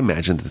I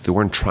imagine that they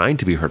weren't trying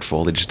to be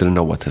hurtful, they just didn't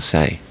know what to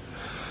say.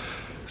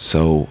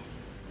 So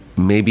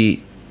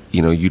maybe,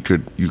 you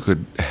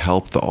could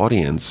help the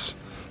audience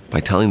by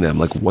telling them,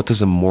 like, what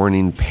does a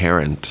mourning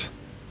parent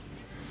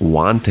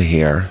want to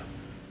hear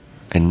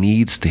and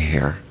needs to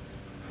hear?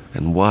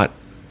 And what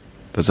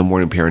does a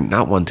mourning parent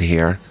not want to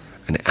hear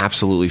and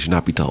absolutely should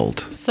not be told?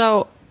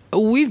 So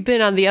we've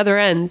been on the other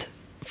end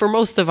for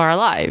most of our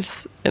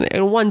lives. And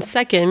in 1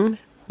 second,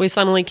 we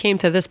suddenly came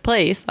to this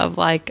place of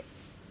like,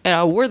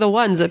 we're the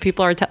ones that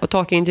people are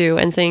talking to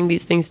and saying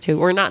these things to,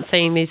 or not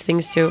saying these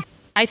things to.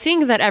 I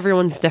think that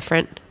everyone's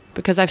different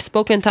because I've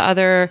spoken to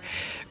other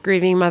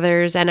grieving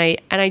mothers, and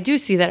I do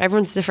see that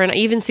everyone's different. I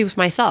even see with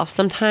myself.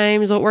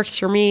 Sometimes what works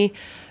for me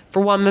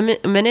for 1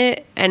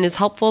 minute and is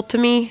helpful to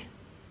me,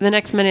 the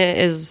next minute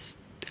is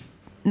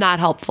not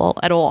helpful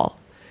at all.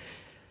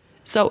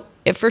 So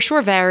it for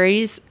sure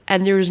varies,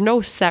 and there's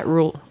no set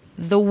rule.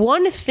 The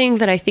one thing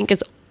that I think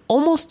is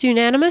almost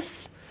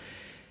unanimous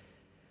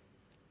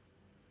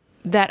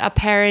that a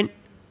parent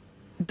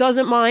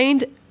doesn't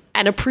mind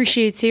and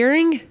appreciates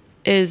hearing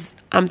is,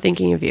 I'm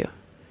thinking of you.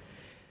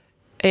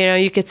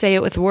 You could say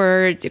it with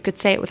words, you could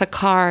say it with a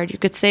card, you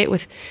could say it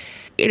with,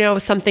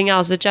 something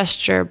else, a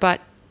gesture, but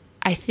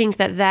I think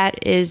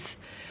that is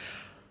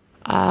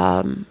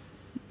the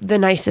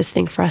nicest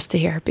thing for us to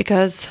hear,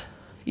 because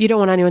you don't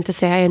want anyone to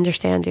say, I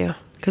understand you,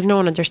 because no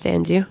one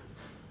understands you.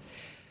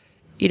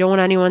 You don't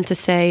want anyone to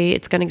say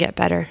it's going to get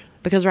better,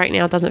 because right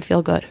now it doesn't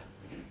feel good.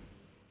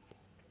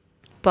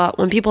 But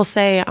when people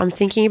say, I'm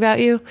thinking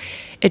about you,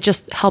 it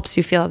just helps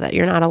you feel that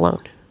you're not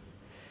alone.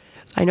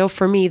 I know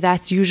for me,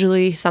 that's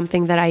usually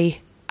something that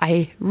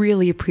I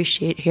really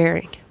appreciate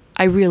hearing.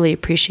 I really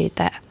appreciate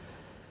that.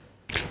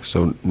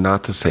 So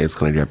not to say it's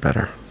going to get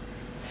better.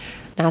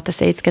 Not to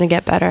say it's going to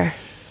get better.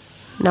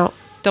 No,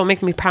 don't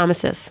make me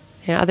promises.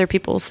 Other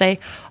people will say,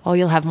 oh,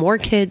 you'll have more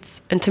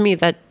kids. And to me,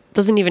 that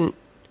doesn't even,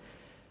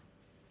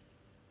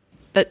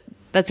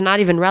 that's not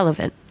even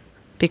relevant.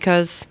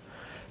 Because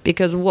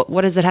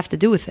what does it have to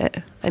do with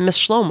it? I miss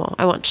Shlomo.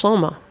 I want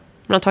Shlomo.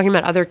 I'm not talking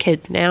about other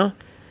kids now.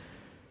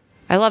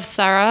 I love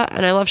Sarah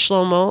and I love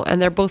Shlomo,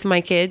 and they're both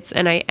my kids.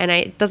 And I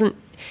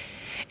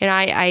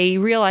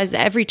realize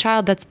that every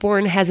child that's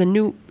born has a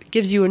new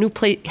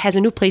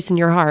place in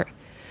your heart.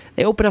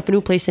 They open up a new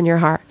place in your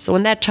heart. So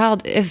when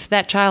if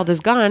that child is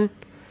gone,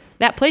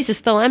 that place is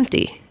still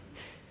empty.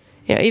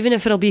 Even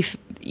if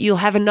you'll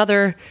have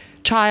another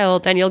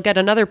child and you'll get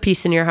another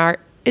piece in your heart,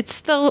 it's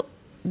still,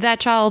 that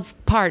child's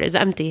part is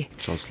empty.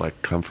 So it's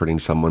like comforting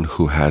someone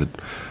who had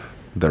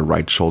their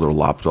right shoulder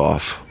lopped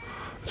off.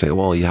 Say,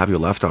 well, you have your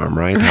left arm,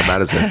 right? How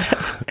bad is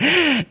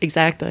it?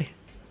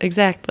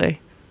 Exactly.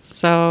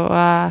 So,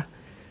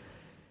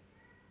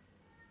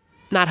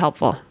 not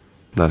helpful.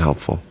 Not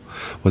helpful.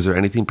 Was there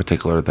anything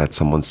particular that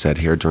someone said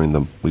here during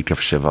the week of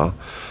Shiva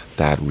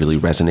that really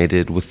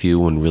resonated with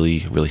you and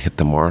really, really hit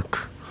the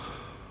mark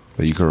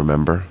that you can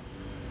remember?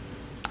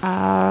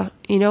 I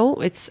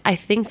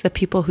think the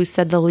people who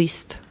said the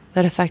least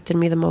that affected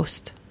me the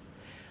most.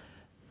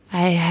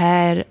 I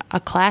had a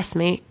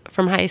classmate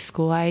from high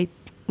school. I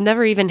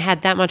never even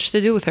had that much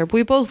to do with her.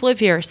 We both live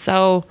here,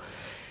 so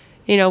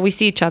we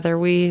see each other.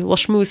 We'll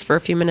schmooze for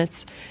a few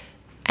minutes.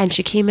 And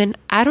she came in.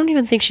 I don't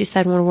even think she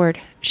said one word.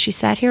 She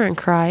sat here and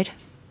cried.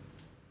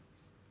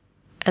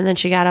 And then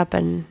she got up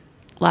and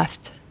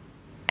left.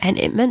 And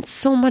it meant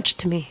so much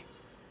to me.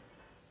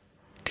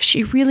 Because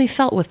she really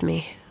felt with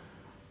me.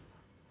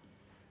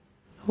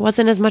 It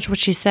wasn't as much what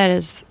she said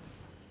as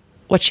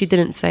what she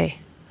didn't say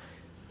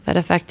that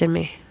affected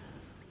me.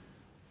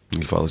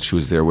 You felt that she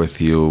was there with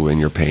you in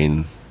your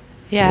pain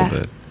a little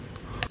bit.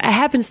 It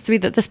happens to be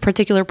that this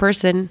particular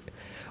person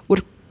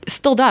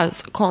still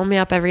does call me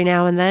up every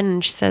now and then,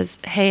 and she says,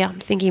 "Hey, I'm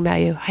thinking about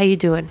you. How you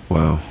doing?"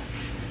 Wow.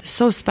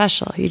 So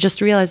special. You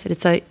just realize that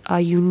it's a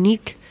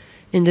unique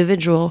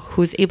individual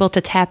who's able to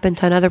tap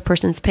into another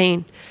person's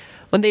pain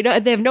when they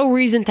have no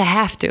reason to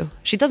have to.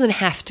 She doesn't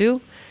have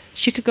to.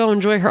 She could go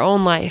enjoy her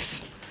own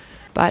life.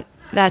 But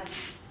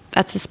that's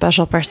a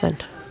special person.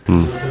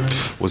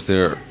 Was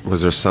there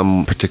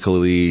some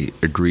particularly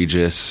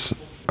egregious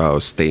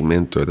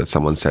statement or that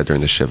someone said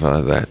during the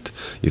Shiva that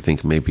you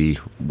think maybe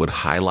would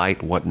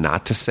highlight what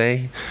not to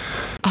say?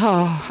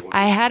 Oh,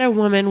 I had a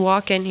woman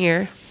walk in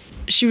here.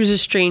 She was a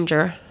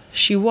stranger.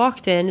 She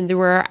walked in, and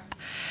there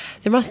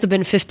must have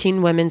been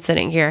 15 women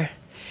sitting here.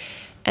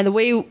 And the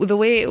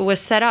way it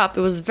was set up,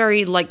 it was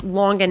very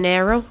long and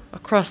narrow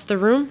across the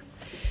room.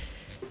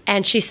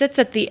 And she sits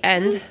at the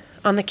end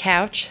on the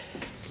couch.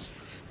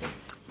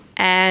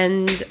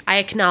 And I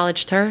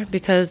acknowledged her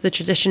because the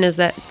tradition is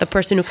that the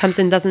person who comes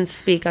in doesn't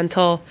speak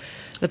until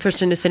the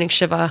person who's sitting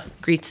Shiva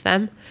greets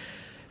them.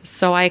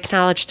 So I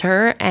acknowledged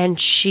her, and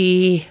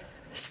she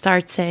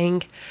starts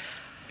saying,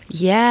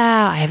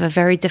 "Yeah, I have a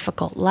very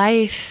difficult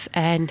life,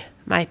 and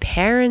my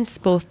parents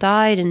both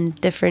died in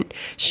different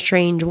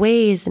strange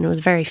ways, and it was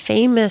very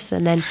famous.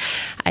 And then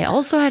I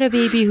also had a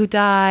baby who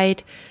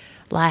died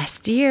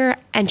last year."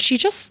 And she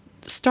just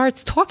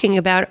starts talking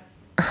about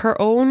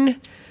her own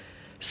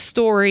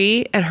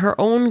story and her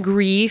own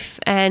grief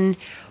and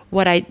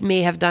what I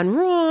may have done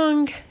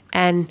wrong,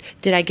 and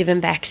did I give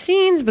him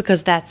vaccines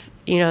because that's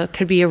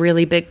could be a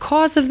really big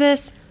cause of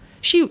this.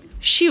 She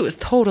was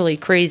totally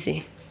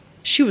crazy.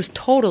 She was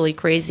totally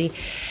crazy,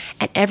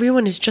 and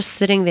everyone is just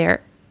sitting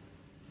there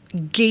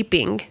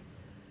gaping.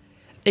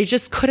 They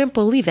just couldn't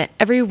believe it.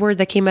 Every word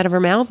that came out of her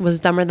mouth was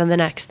dumber than the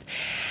next,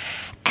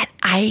 and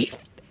I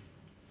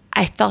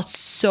felt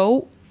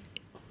so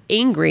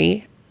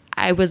angry.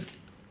 I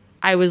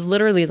was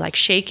literally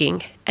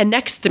shaking. And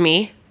next to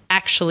me,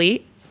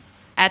 actually,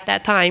 at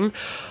that time,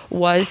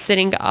 was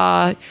sitting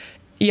a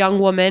young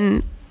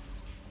woman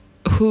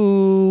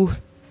who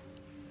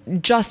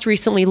just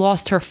recently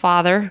lost her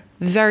father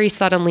very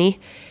suddenly.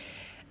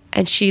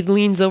 And she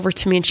leans over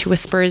to me and she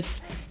whispers,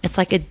 "It's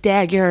like a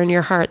dagger in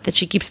your heart that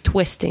she keeps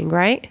twisting,"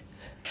 right?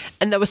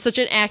 And that was such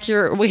an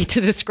accurate way to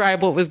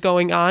describe what was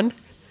going on.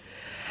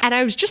 And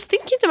I was just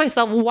thinking to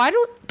myself, why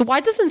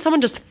doesn't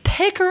someone just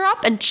pick her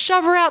up and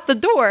shove her out the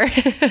door?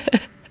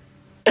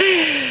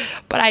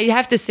 But I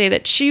have to say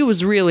that she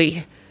was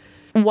really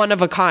one of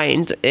a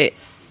kind.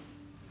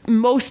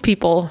 Most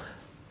people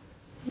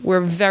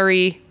were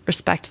very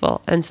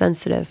respectful and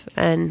sensitive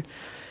and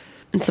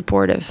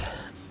supportive.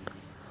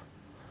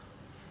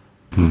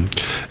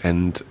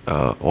 And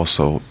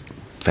also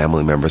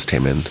family members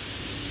came in.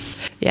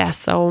 Yeah,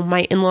 so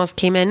my in-laws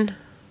came in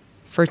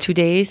for 2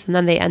 days, and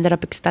then they ended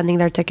up extending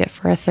their ticket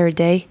for a third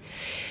day.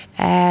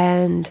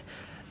 And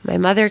my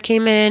mother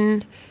came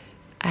in.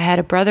 I had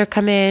a brother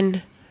come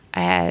in. I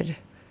had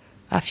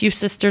a few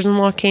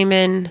sisters-in-law came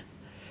in,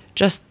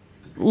 just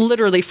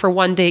literally for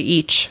 1 day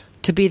each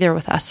to be there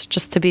with us,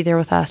 just to be there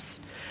with us.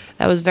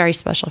 That was very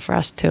special for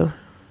us too.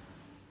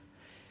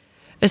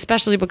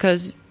 Especially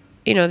because,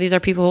 these are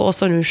people who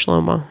also knew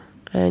Shlomo,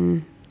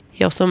 and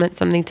he also meant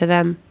something to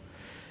them.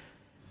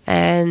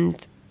 And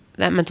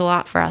that meant a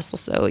lot for us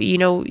also.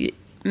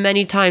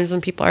 Many times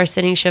when people are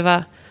sitting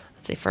Shiva,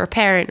 let's say for a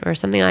parent or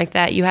something like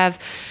that, you have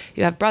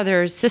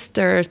brothers,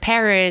 sisters,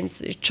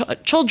 parents,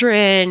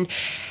 children,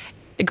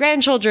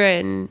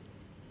 grandchildren,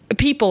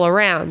 people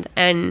around.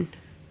 And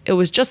it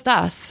was just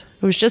us.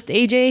 It was just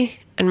AJ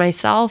and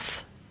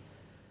myself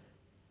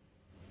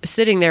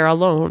sitting there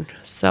alone.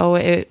 So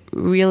it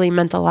really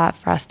meant a lot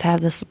for us to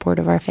have the support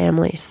of our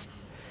families.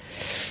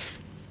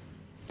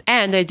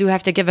 And I do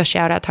have to give a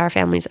shout out to our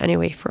families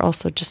anyway for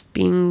also just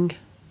being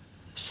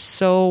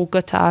so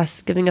good to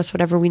us, giving us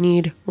whatever we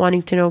need,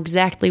 wanting to know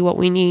exactly what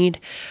we need,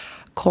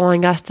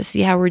 calling us to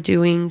see how we're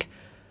doing,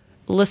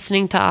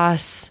 listening to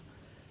us,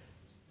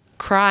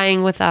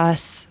 crying with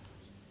us.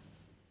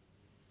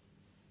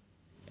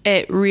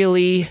 It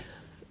really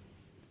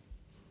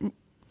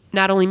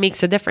not only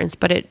makes a difference,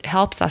 but it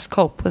helps us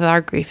cope with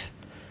our grief.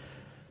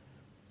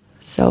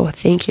 So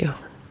thank you.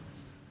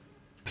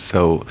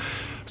 So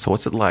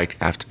what's it like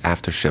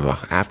after Shiva?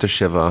 After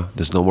Shiva,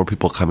 there's no more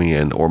people coming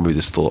in, or maybe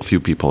there's still a few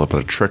people,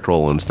 but a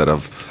trickle instead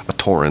of a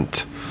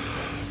torrent.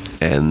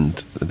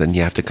 And then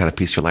you have to kind of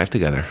piece your life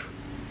together.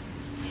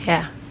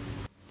 Yeah.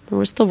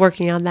 We're still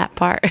working on that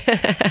part.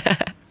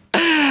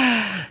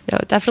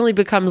 It definitely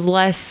becomes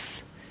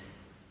less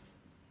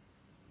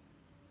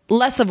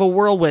of a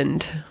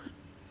whirlwind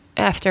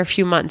after a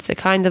few months.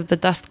 The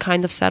dust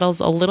kind of settles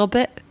a little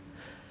bit,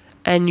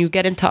 and you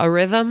get into a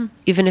rhythm,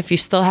 even if you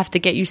still have to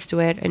get used to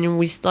it, and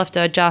we still have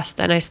to adjust,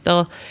 and I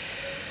still,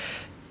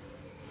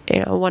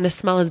 want to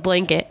smell his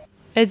blanket.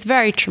 It's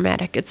very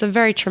traumatic. It's a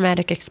very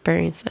traumatic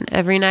experience. And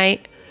every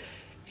night,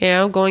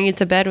 going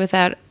into bed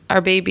without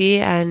our baby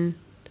and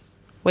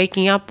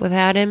waking up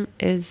without him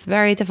is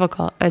very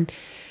difficult. And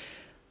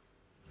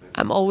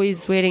I'm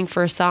always waiting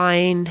for a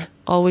sign,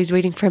 always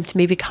waiting for him to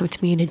maybe come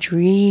to me in a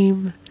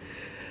dream,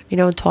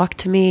 and talk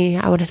to me.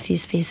 I want to see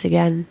his face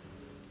again.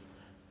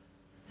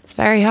 It's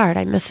very hard.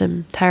 I miss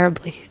him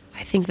terribly.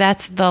 I think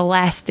that's the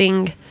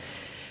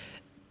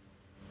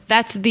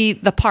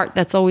part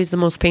that's always the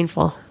most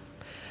painful.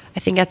 I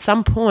think at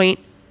some point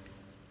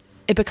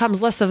it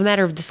becomes less of a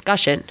matter of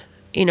discussion,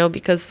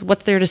 because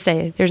what's there to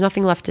say? There's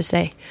nothing left to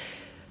say.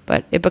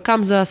 But it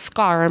becomes a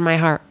scar on my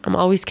heart. I'm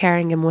always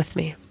carrying him with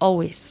me.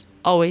 Always.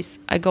 Always.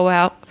 I go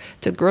out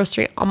to the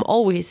grocery. I'm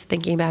always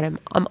thinking about him.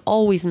 I'm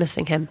always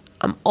missing him.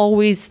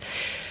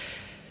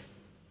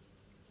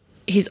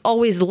 He's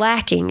always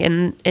lacking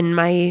in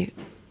my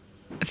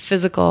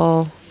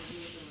physical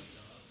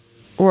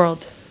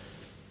world.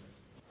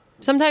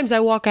 Sometimes I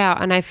walk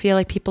out and I feel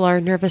like people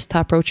are nervous to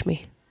approach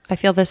me. I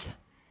feel this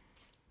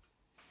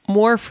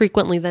more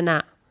frequently than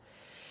not.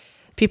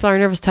 People are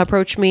nervous to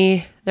approach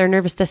me. They're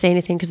nervous to say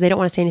anything because they don't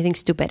want to say anything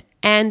stupid.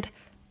 And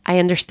I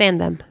understand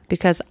them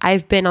because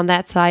I've been on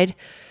that side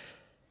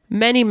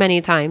many, many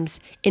times.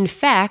 In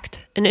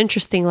fact, an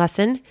interesting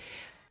lesson,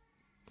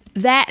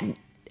 that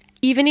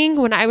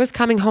evening when I was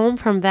coming home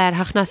from that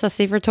Hachnasa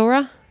Sefer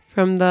Torah,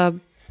 from the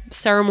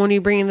ceremony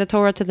bringing the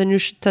Torah to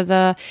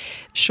the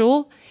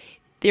shul,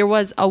 there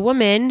was a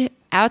woman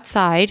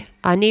outside,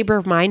 a neighbor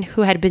of mine,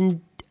 who had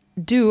been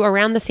due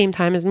around the same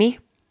time as me.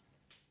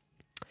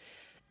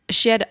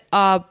 She had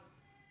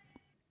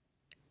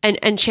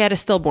she had a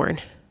stillborn.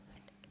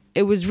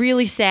 It was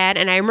really sad,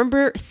 and I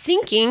remember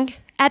thinking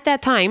at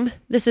that time,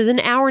 this is an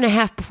hour and a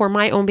half before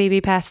my own baby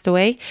passed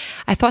away,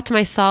 I thought to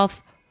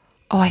myself,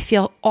 oh, I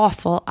feel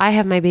awful. I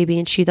have my baby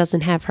and she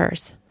doesn't have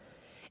hers.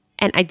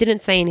 And I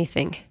didn't say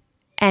anything.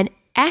 And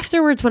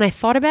afterwards, when I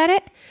thought about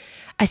it,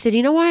 I said,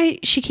 you know why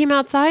she came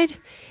outside?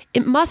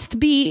 It must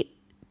be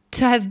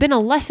to have been a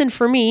lesson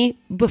for me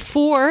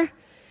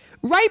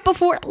right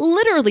before,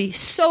 literally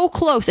so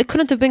close. It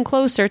couldn't have been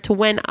closer to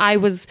when I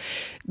was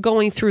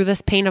going through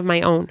this pain of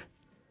my own.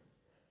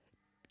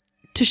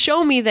 To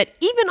show me that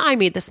even I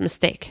made this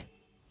mistake.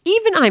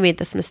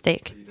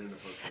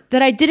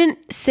 That I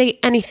didn't say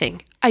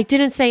anything. I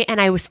didn't say,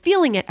 and I was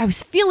feeling it. I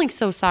was feeling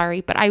so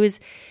sorry, but I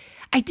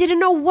didn't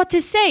know what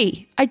to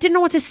say. I didn't know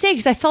what to say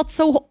because I felt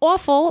so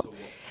awful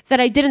that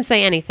I didn't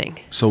say anything.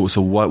 So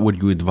what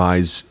would you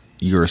advise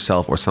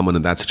yourself or someone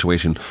in that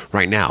situation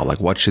right now? Like,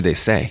 what should they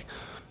say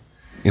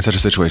in such a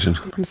situation?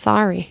 I'm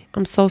sorry.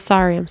 I'm so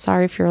sorry. I'm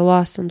sorry for your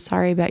loss. I'm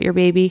sorry about your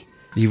baby.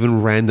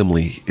 Even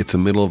randomly, it's the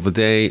middle of the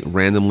day,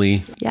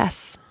 randomly.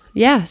 Yes.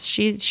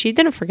 She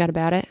didn't forget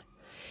about it.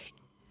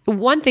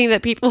 One thing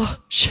that people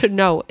should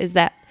know is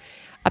that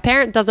a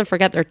parent doesn't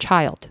forget their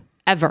child,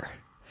 ever.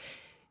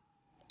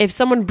 If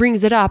someone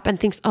brings it up and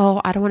thinks, oh,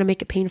 I don't want to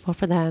make it painful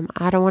for them,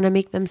 I don't want to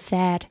make them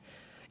sad,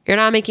 you're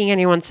not making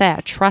anyone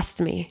sad.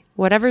 Trust me.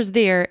 Whatever's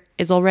there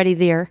is already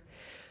there.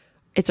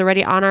 It's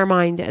already on our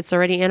mind. It's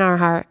already in our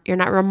heart. You're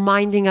not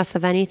reminding us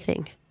of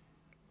anything.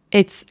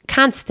 It's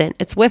constant.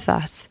 It's with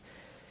us.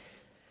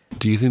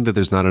 Do you think that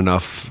there's not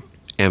enough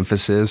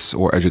emphasis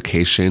or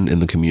education in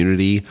the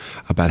community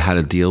about how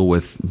to deal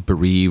with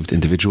bereaved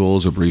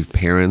individuals or bereaved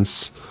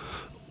parents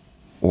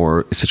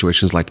or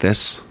situations like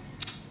this?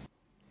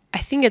 I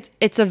think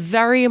it's a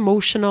very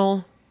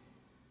emotional,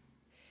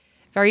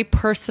 very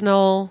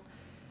personal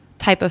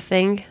type of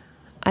thing.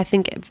 I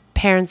think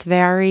parents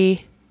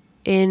vary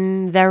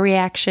in their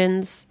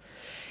reactions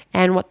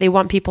and what they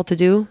want people to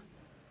do.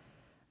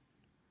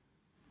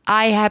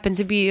 I happen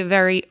to be a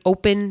very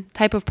open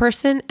type of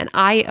person, and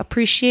I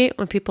appreciate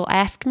when people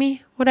ask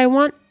me what I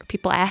want, or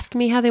people ask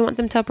me how they want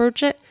them to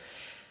approach it.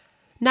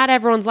 Not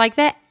everyone's like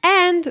that.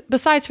 And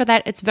besides for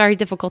that, it's very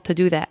difficult to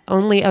do that.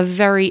 Only a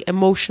very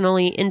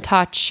emotionally in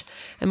touch,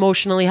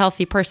 emotionally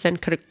healthy person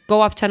could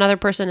go up to another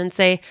person and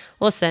say,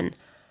 listen,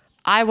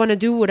 I want to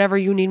do whatever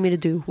you need me to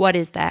do. What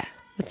is that?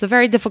 It's a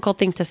very difficult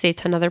thing to say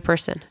to another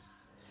person.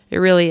 It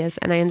really is.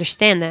 And I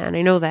understand that and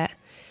I know that.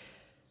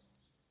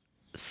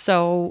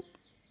 So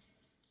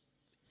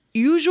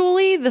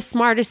usually the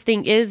smartest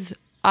thing is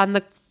on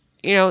the,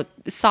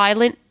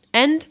 silent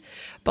end.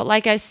 But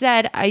like I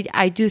said,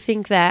 I do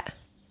think that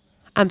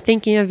I'm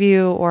thinking of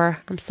you, or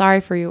I'm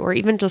sorry for you, or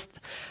even just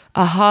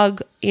a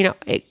hug,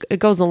 it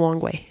goes a long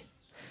way.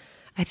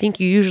 I think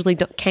you usually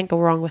can't go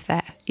wrong with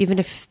that, even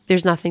if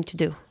there's nothing to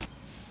do.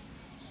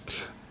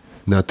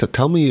 Now,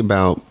 tell me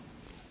about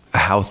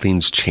how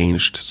things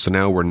changed. So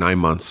now we're 9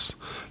 months.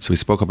 So we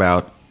spoke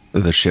about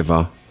the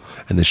Shiva,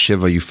 and the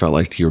Shiva, you felt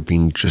like you're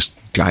being just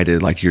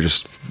guided, like you're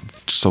just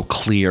so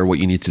clear what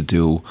you need to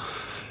do.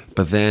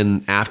 But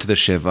then after the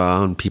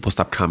Shiva, and people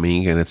stop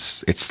coming, and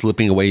it's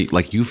slipping away,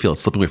 like you feel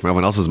it's slipping away from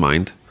everyone else's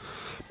mind,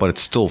 but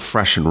it's still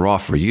fresh and raw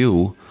for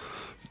you.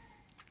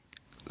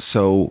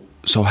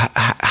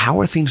 How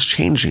are things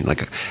changing?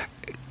 Like,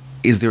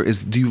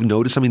 do you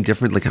notice something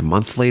different like a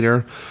month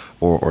later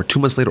or 2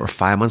 months later or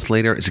 5 months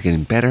later? Is it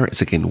getting better?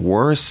 Is it getting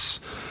worse?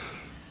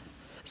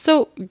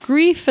 So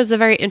grief is a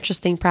very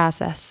interesting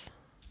process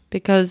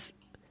because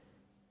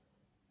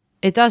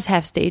it does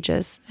have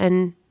stages,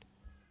 and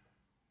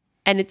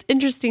it's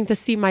interesting to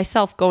see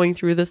myself going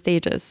through the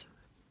stages.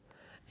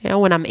 You know,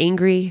 when I'm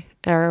angry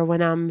or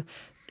when I'm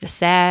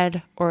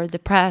sad or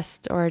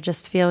depressed or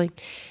just feeling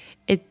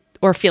it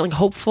or feeling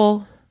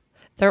hopeful.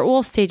 They're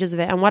all stages of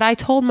it. And what I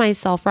told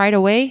myself right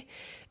away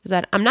is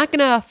that I'm not going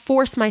to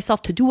force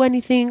myself to do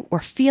anything or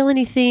feel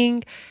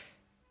anything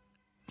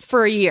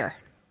for a year.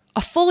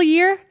 A full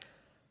year,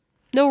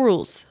 no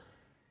rules.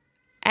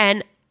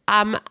 And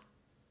I'm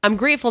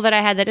grateful that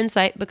I had that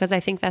insight because I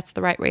think that's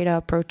the right way to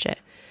approach it.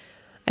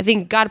 I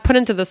think God put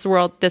into this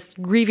world this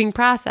grieving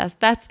process.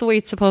 That's the way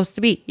it's supposed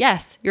to be.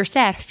 Yes, you're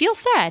sad. Feel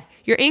sad.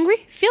 You're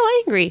angry. Feel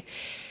angry.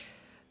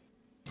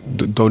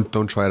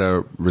 Don't try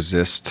to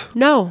resist.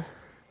 No,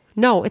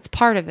 it's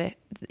part of it.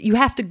 You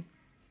have to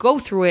go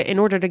through it in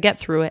order to get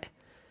through it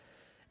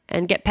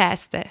and get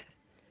past it.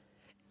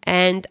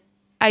 And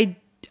I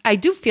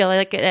do feel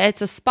like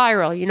it's a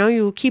spiral. You know,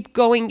 you keep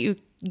going, you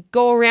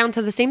go around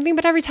to the same thing,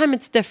 but every time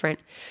it's different.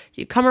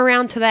 You come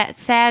around to that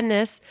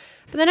sadness,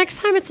 but the next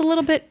time it's a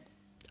little bit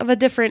of a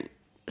different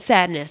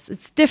sadness.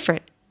 It's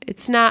different.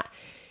 It's not,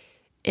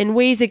 in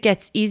ways it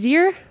gets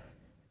easier.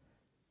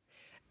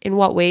 In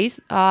what ways?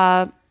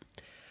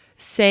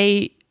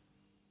 Say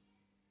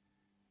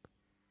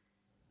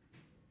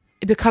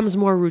it becomes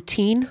more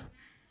routine,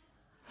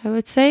 I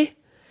would say.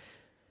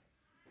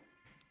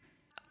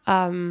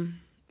 I'm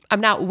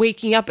not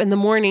waking up in the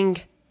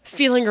morning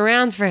feeling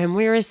around for him.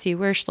 Where is he?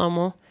 Where's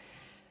Shlomo?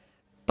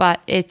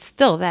 But it's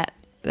still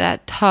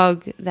that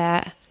tug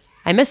that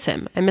I miss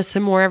him. I miss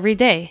him more every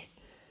day.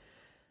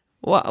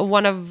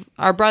 One of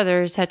our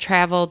brothers had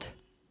traveled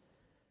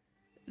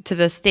to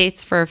the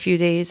States for a few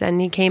days,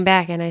 and he came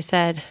back, and I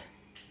said,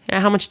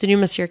 how much did you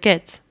miss your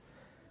kids?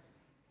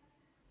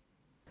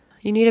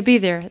 You need to be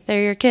there.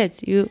 They're your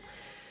kids. You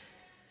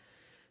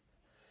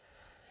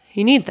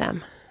need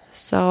them.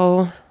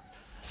 So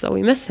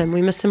we miss him.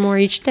 We miss him more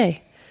each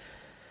day.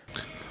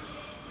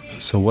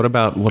 So what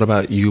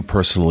about you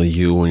personally,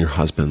 you and your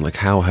husband? Like,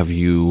 how have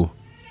you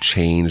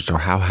changed, or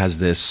how has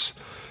this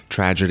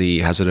tragedy,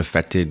 has it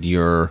affected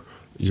your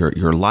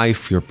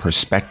life, your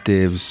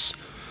perspectives?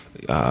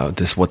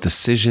 What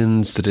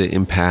decisions did it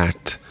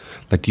impact?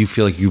 Like, do you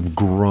feel like you've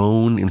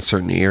grown in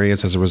certain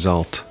areas as a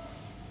result?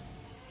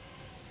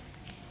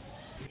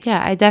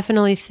 Yeah, I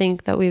definitely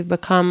think that we've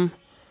become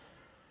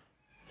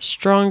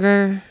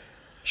stronger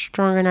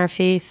in our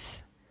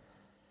faith,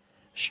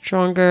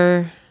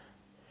 stronger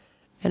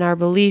in our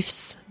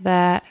beliefs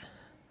that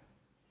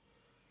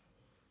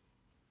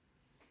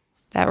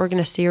we're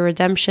going to see a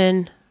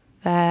redemption,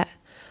 that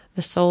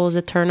the soul is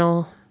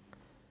eternal,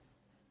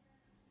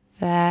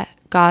 that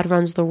God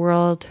runs the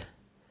world,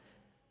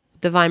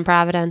 divine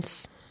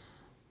providence,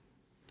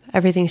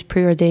 everything's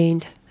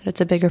preordained, that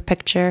it's a bigger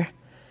picture.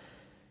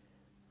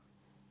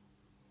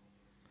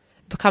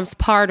 It becomes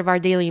part of our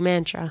daily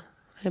mantra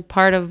and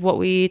part of what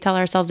we tell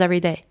ourselves every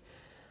day.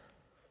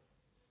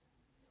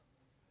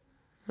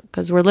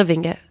 Because we're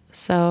living it.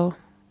 So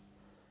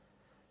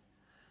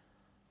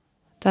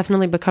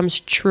definitely becomes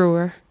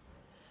truer.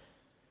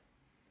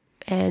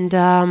 And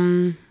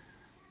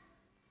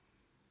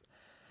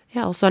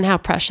also on how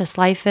precious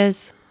life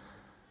is.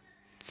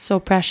 It's so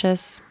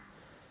precious.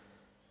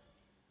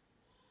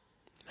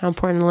 How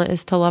important it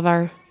is to love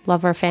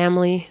our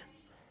family,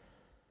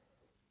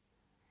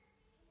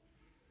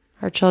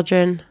 our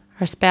children,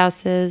 our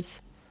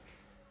spouses.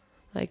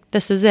 Like,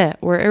 this is it.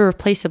 We're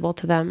irreplaceable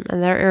to them,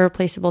 and they're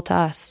irreplaceable to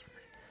us.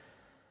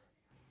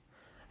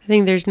 I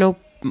think there's no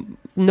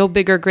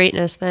bigger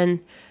greatness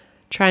than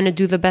trying to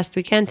do the best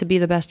we can to be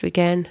the best we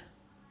can.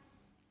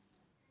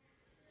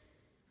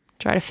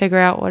 Try to figure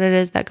out what it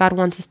is that God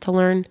wants us to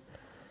learn.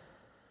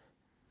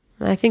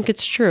 And I think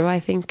it's true. I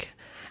think,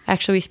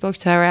 actually, we spoke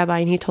to a rabbi,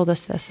 and he told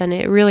us this, and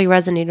it really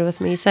resonated with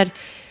me. He said,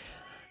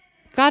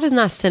 God is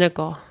not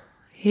cynical.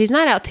 He's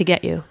not out to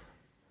get you.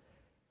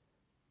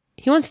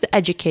 He wants to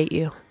educate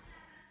you.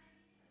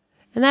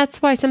 And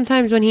that's why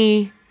sometimes when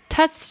he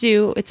tests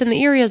you, it's in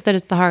the areas that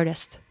it's the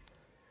hardest.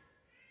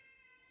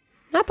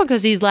 Not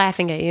because he's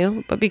laughing at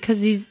you, but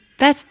because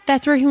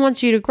that's where he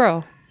wants you to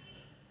grow.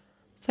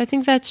 So I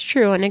think that's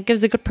true, and it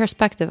gives a good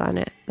perspective on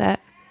it, that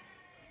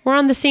we're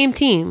on the same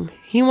team.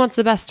 He wants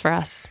the best for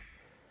us.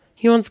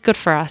 He wants good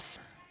for us.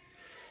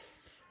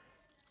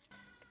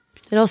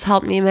 It also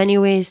helped me in many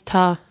ways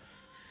to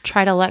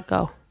try to let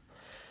go.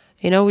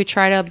 You know, we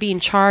try to be in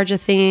charge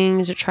of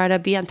things or try to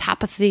be on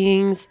top of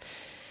things.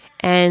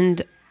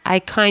 And I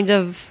kind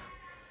of,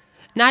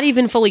 not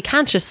even fully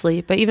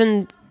consciously, but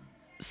even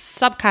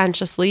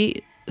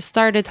subconsciously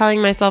started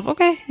telling myself,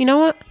 okay, you know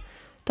what?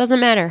 Doesn't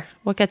matter.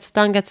 What gets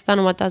done,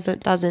 and what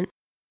doesn't.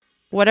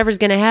 Whatever's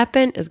going to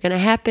happen is going to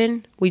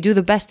happen. We do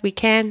the best we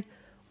can.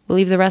 We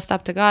leave the rest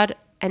up to God.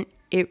 And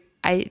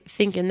I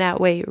think in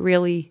that way, it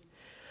really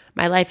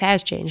my life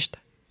has changed,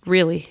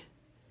 really.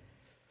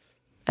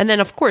 And then,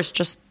 of course,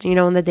 just,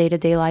 in the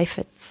day-to-day life,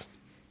 it's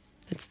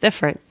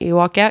different. You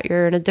walk out,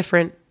 you're in a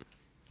different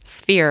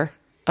sphere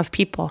of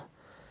people.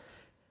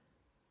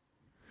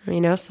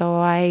 So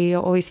I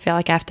always feel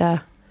like I have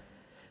to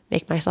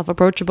make myself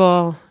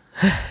approachable.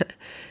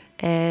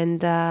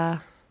 and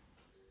I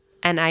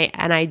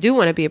do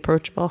want to be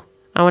approachable.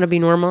 I want to be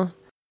normal.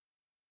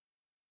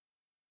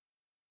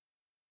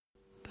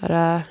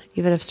 But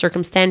even if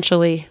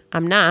circumstantially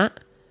I'm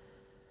not,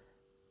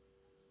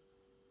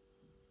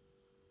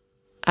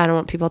 I don't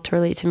want people to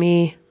relate to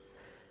me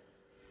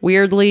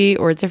weirdly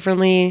or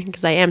differently,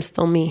 because I am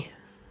still me.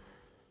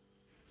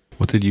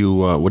 What did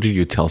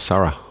you tell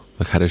Sarah?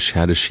 Like, how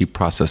does she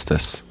process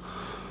this?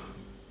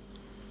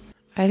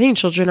 I think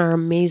children are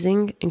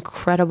amazing,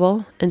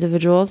 incredible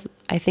individuals.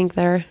 I think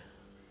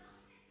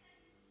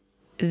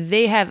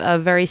they have a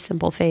very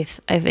simple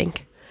faith, I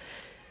think.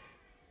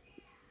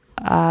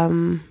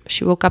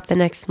 She woke up the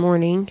next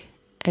morning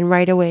and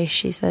right away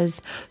she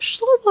says,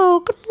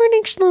 "Shlomo, good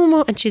morning,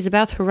 Shlomo." And she's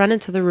about to run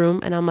into the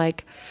room, and I'm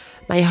like,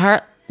 my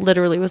heart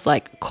literally was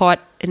like caught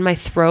in my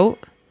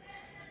throat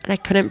and I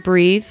couldn't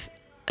breathe.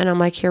 And I'm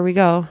like, here we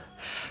go.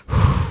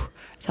 I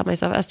tell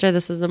myself, Esther,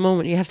 this is the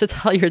moment you have to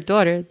tell your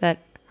daughter that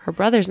her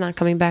brother's not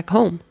coming back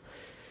home.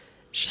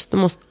 It's just the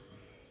most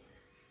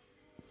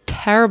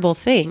terrible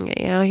thing.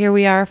 Here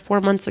we are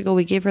 4 months ago,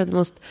 we gave her the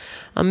most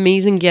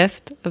amazing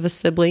gift of a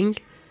sibling,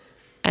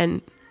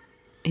 and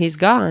he's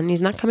gone.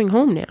 He's not coming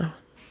home now.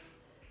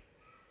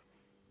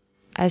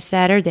 I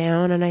sat her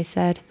down and I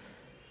said,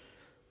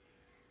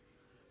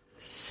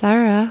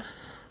 Sarah,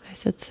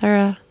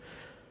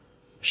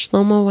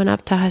 Shlomo went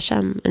up to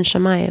Hashem in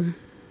Shemayim.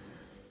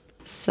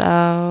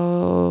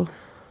 So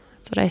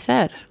that's what I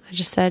said. I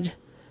just said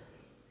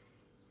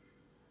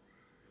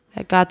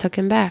that God took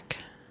him back.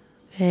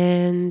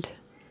 And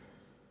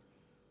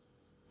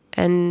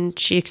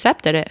she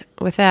accepted it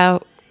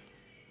without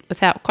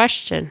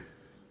question,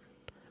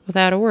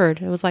 without a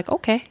word. It was like,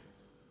 okay.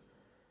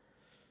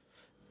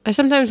 I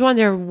sometimes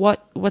wonder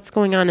what's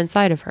going on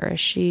inside of her.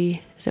 Is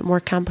it more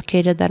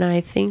complicated than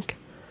I think?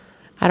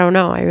 I don't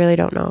know. I really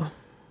don't know.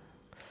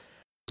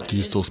 Do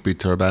you still speak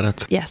to her about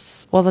it?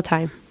 Yes, all the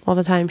time. All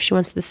the time. She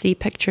wants to see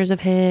pictures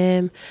of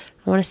him.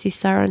 I want to see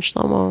Sarah and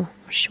Shlomo.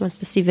 She wants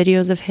to see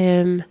videos of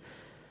him.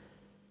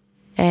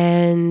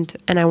 And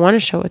I want to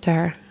show it to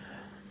her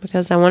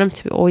because I want him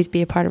to always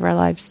be a part of our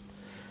lives.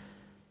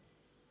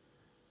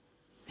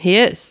 He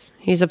is.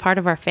 He's a part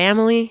of our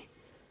family.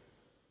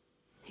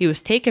 He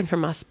was taken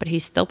from us, but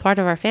he's still part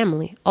of our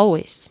family,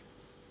 always.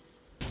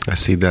 I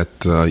see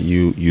that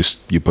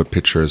you put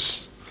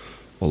pictures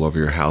all over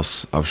your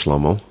house of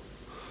Shlomo.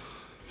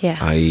 Yeah.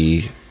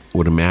 I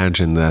would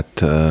imagine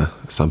that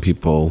some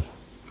people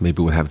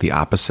maybe would have the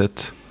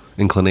opposite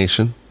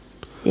inclination.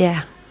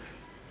 Yeah.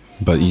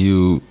 But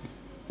you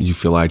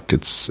feel like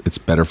it's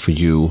better for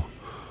you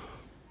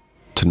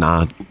to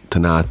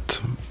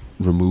not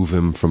remove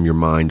him from your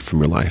mind, from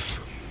your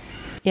life.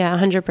 Yeah,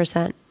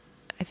 100%.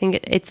 I think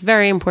it's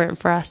very important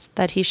for us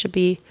that he should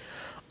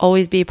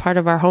always be part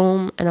of our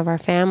home and of our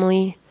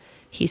family.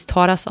 He's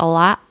taught us a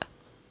lot,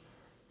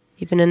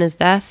 even in his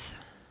death.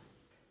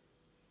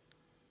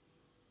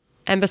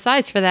 And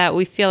besides for that,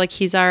 we feel like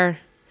he's our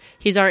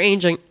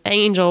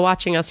angel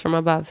watching us from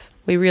above.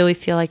 We really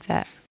feel like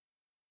that.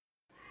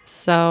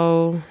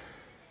 So,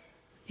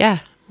 yeah,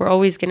 we're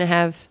always going to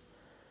have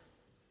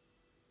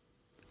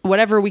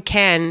whatever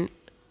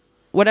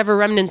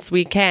remnants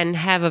we can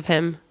have of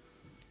him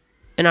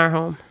in our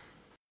home.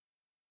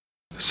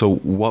 So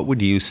what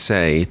would you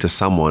say to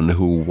someone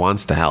who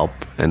wants to help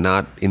and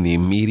not in the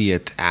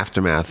immediate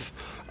aftermath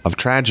of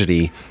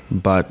tragedy,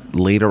 but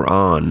later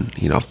on,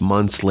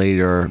 months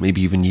later,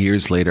 maybe even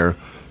years later,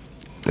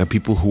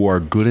 people who are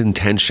good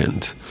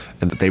intentioned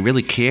and that they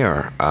really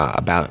care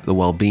about the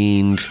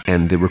well-being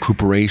and the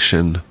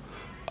recuperation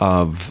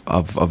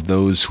of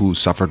those who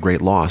suffer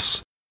great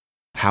loss?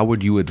 How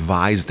would you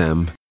advise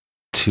them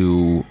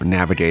to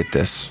navigate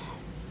this?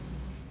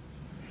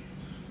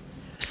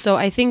 So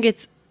I think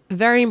it's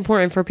very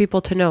important for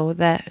people to know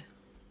that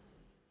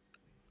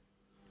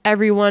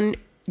everyone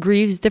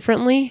grieves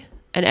differently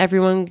and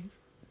everyone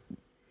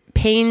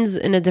pains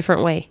in a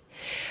different way.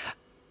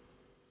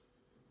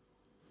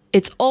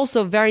 It's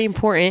also very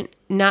important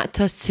not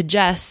to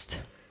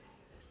suggest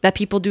that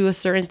people do a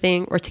certain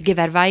thing or to give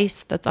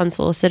advice that's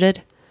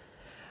unsolicited.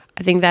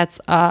 I think that's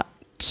a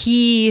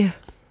key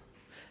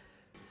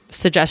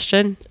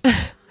suggestion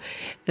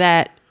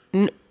that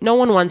no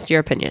one wants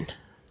your opinion.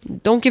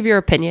 Don't give your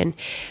opinion.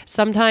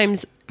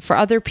 Sometimes for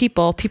other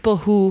people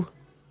who,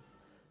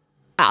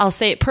 I'll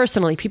say it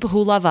personally, people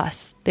who love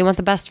us, they want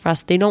the best for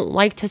us. They don't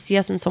like to see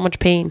us in so much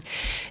pain.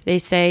 They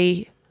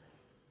say,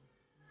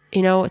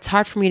 it's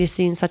hard for me to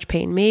see in such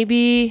pain.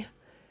 Maybe,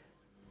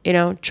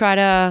 try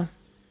to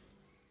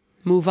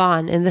move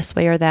on in this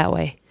way or that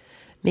way.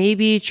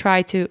 Maybe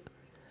try to.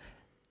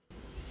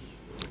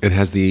 It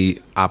has the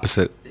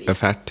opposite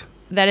effect.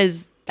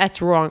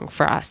 That's wrong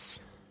for us.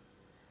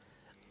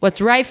 what's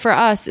right for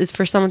us is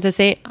for someone to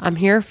say, I'm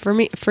here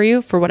for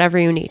you for whatever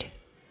you need.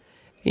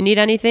 If you need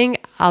anything,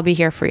 I'll be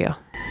here for you.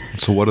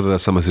 So what are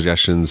some of the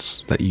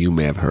suggestions that you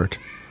may have heard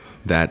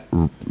that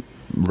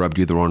rubbed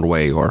you the wrong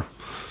way? Or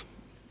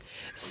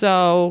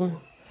so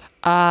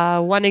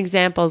one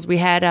example is we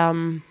had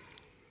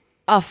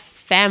a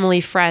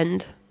family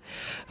friend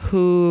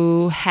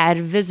who had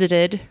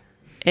visited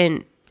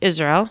in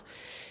Israel.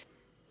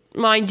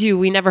 Mind you,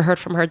 we never heard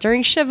from her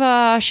during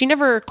Shiva. She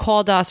never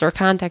called us or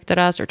contacted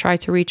us or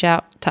tried to reach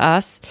out to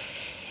us.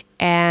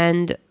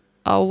 And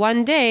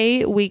one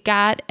day we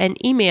got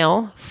an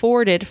email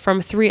forwarded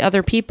from 3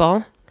 other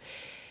people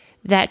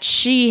that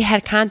she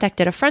had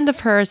contacted a friend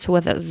of hers who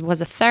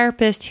was a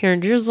therapist here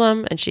in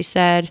Jerusalem. And she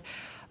said,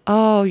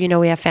 oh,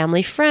 we have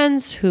family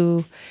friends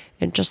who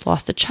just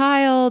lost a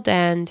child.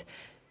 And,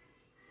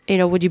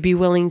 would you be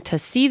willing to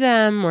see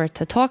them or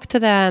to talk to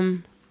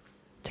them,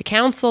 to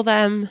counsel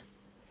them?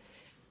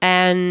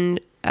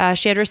 And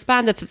she had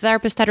responded, the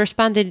therapist had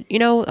responded,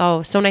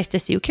 oh, so nice to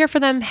see you care for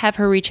them. Have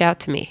her reach out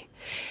to me.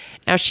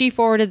 Now, she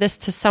forwarded this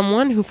to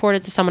someone who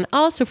forwarded it to someone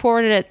else who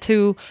forwarded it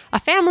to a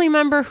family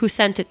member who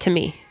sent it to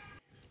me.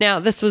 Now,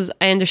 this was,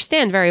 I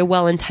understand, very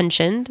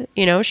well-intentioned.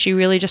 She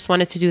really just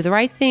wanted to do the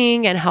right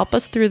thing and help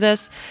us through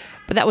this.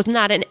 But that was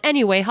not in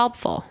any way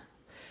helpful.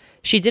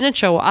 She didn't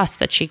show us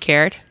that she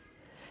cared.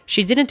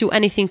 She didn't do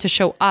anything to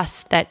show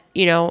us that,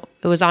 it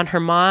was on her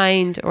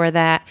mind or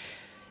that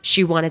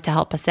she wanted to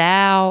help us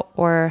out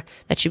or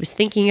that she was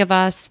thinking of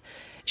us.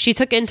 She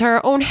took into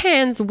her own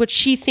hands what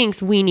she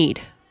thinks we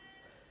need.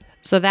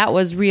 So that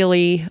was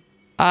really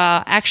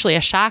actually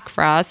a shock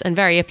for us and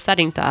very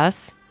upsetting to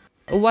us.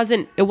 It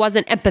wasn't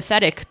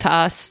empathetic to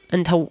us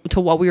and to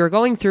what we were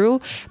going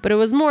through, but it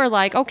was more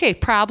like, okay,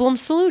 problem,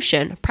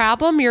 solution.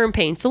 Problem, you're in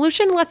pain.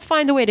 Solution, let's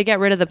find a way to get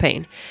rid of the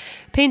pain.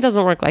 Pain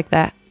doesn't work like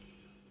that.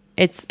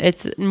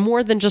 It's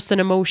more than just an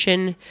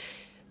emotion,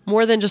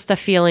 more than just a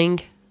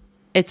feeling.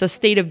 It's a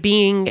state of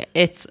being.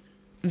 It's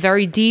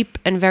very deep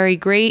and very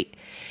great.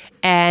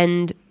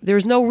 And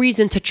there's no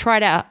reason to try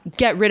to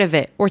get rid of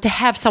it or to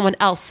have someone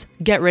else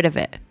get rid of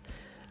it,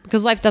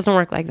 because life doesn't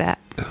work like that.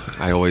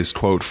 I always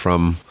quote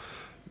from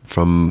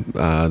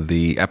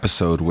the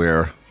episode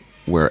where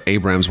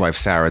Abraham's wife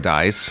Sarah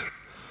dies,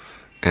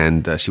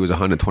 and she was a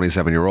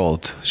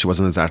 127-year-old. She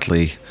wasn't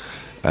exactly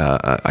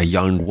a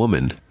young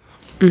woman.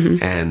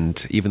 Mm-hmm.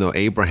 And even though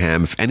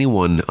Abraham, if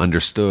anyone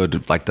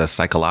understood like the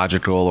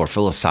psychological or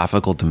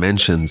philosophical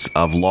dimensions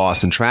of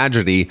loss and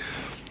tragedy,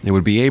 it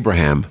would be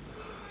Abraham.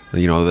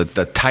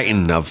 The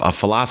titan of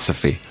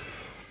philosophy.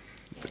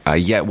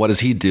 Yet what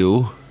does he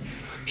do?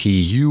 He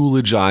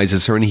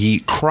eulogizes her and he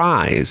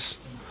cries.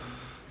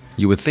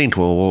 You would think,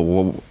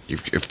 well,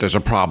 if there's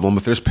a problem,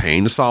 if there's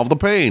pain, solve the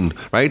pain,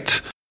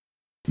 right?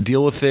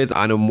 Deal with it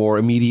on a more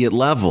immediate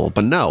level.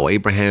 But no,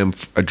 Abraham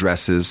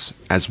addresses,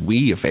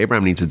 if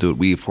Abraham needs to do it,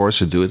 we of course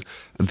should do it,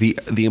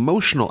 the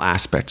emotional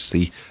aspects,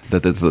 the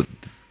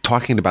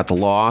talking about the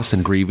loss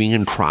and grieving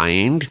and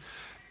crying,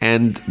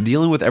 and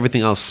dealing with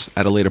everything else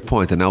at a later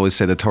point. And I always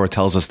say the Torah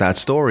tells us that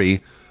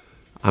story.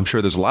 I'm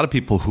sure there's a lot of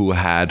people who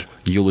had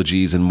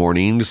eulogies and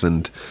mournings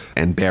and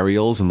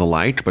burials and the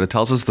like, but it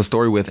tells us the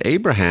story with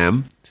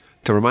Abraham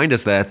to remind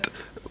us that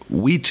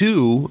we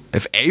too,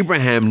 if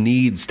Abraham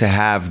needs to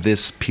have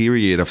this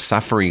period of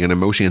suffering and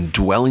emotion and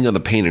dwelling on the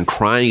pain and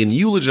crying and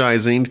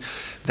eulogizing,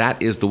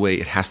 that is the way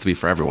it has to be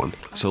for everyone.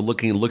 So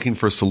looking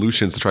for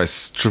solutions to try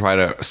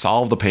to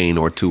solve the pain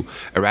or to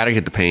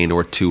eradicate the pain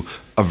or to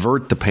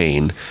avert the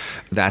pain,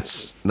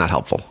 that's not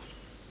helpful.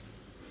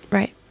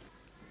 Right.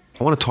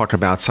 I want to talk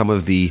about some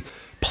of the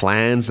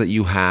plans that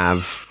you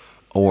have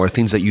or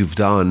things that you've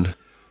done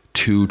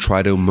to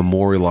try to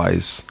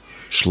memorialize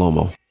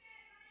Shlomo.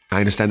 I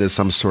understand there's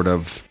some sort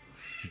of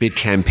big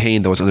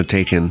campaign that was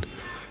undertaken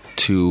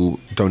to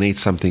donate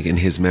something in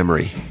his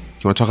memory.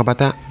 You want to talk about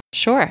that?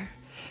 Sure.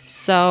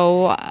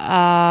 So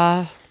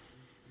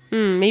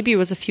maybe it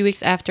was a few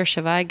weeks after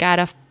Shiva, I got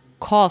a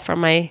call from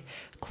my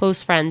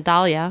close friend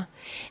Dahlia,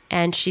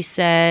 and she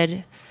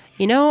said,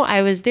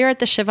 I was there at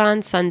the Shiva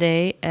on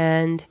Sunday,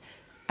 and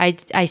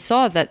I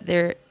saw that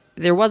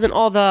there wasn't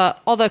all the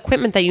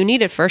equipment that you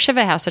needed for a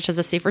Shiva house, such as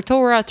a Sefer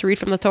Torah, to read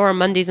from the Torah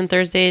Mondays and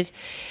Thursdays.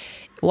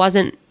 It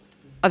wasn't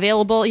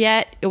available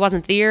yet. It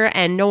wasn't there,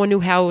 and no one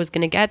knew how it was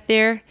going to get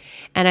there.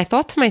 And I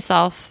thought to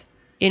myself,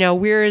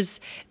 there's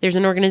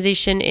an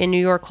organization in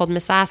New York called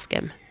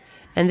Misaskim,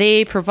 and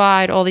they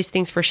provide all these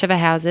things for Shiva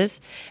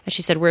houses. And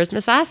she said, where's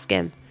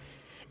Misaskim?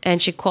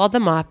 And she called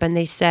them up, and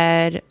they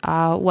said,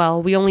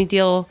 well, we only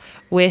deal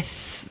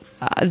with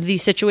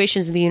these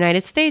situations in the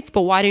United States,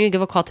 but why don't you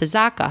give a call to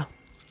Zaka?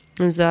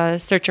 It was the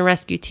search and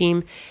rescue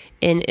team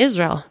in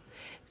Israel.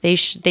 They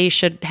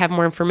should have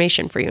more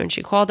information for you. And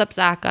she called up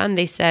Zaka, and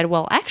they said,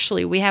 well,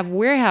 actually, we have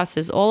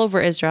warehouses all over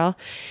Israel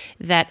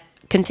that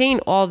contain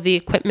all the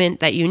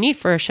equipment that you need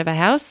for a Shiva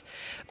house,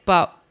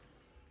 but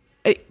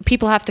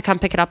people have to come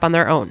pick it up on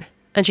their own.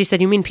 And she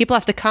said, you mean people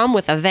have to come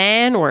with a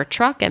van or a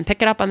truck and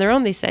pick it up on their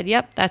own? They said,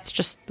 yep,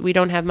 we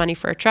don't have money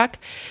for a truck.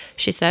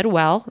 She said,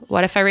 well,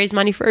 what if I raise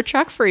money for a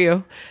truck for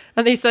you?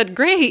 And they said,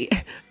 great.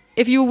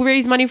 if you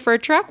raise money for a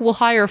truck, we'll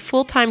hire a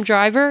full-time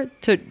driver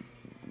to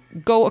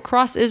go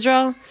across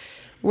Israel,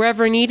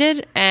 wherever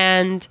needed,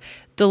 and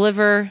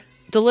deliver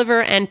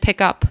and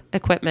pick up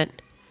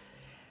equipment.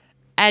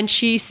 And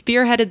she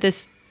spearheaded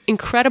this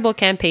incredible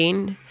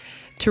campaign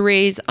to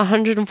raise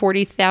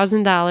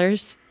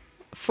 $140,000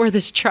 for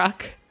this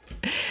truck.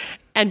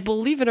 And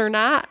believe it or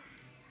not,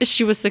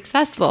 she was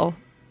successful.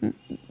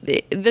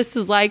 This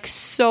is like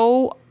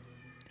so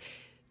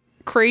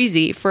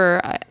crazy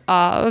for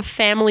a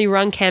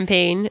family-run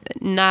campaign,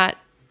 not,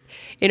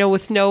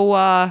 with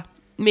no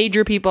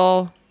major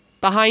people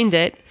behind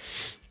it,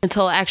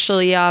 until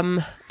actually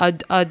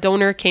a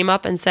donor came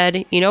up and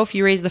said, if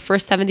you raise the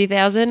first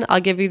 70,000, I'll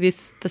give you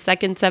the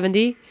second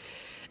 70.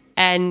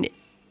 And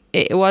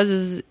it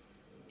was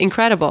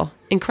incredible.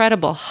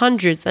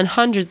 Hundreds and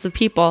hundreds of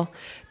people,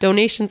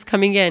 donations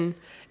coming in,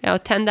 $10,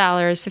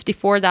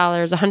 $54,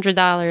 $100,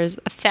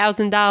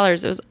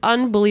 $1,000. It was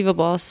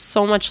unbelievable.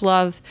 So much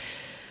love,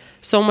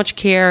 so much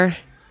care.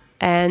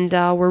 And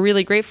we're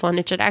really grateful. And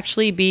it should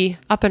actually be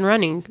up and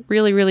running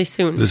really, really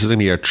soon. This is going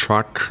to be a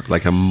truck,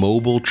 like a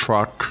mobile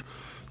truck,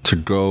 to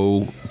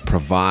go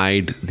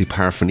provide the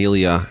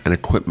paraphernalia and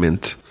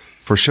equipment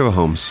for Shiva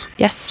homes.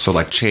 Yes. So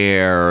like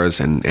chairs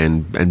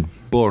and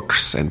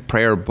books and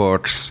prayer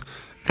books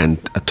and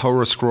a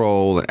Torah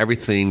scroll and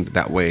everything.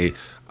 That way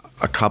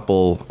a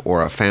couple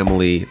or a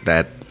family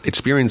that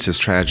experiences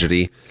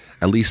tragedy,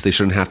 at least they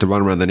shouldn't have to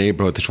run around the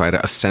neighborhood to try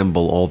to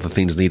assemble all the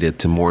things needed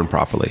to mourn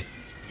properly.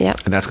 Yeah.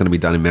 And that's going to be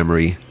done in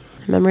memory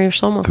of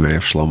Shlomo. In memory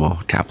of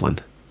Shlomo Kaplan.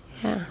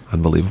 Yeah.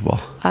 Unbelievable.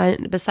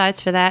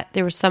 Besides for that,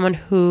 there was someone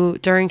who,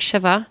 during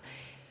Shiva,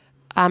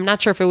 I'm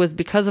not sure if it was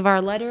because of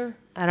our letter,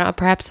 I don't know,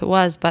 perhaps it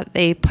was, but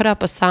they put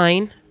up a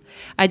sign.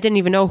 I didn't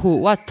even know who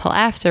it was till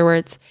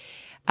afterwards.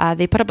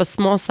 They put up a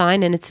small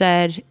sign and it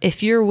said,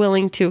 if you're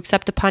willing to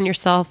accept upon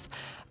yourself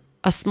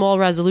a small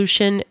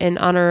resolution in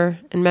honor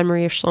and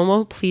memory of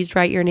Shlomo, please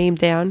write your name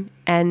down.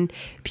 And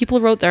people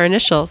wrote their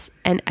initials.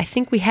 And I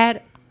think we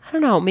had, I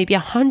don't know, maybe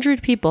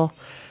 100 people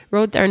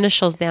wrote their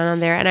initials down on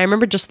there. And I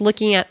remember just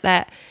looking at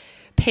that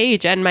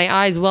page and my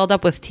eyes welled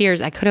up with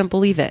tears. I couldn't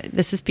believe it.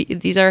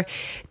 These are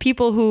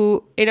people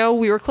who,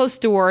 we were close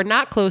to or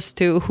not close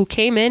to, who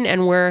came in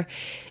and were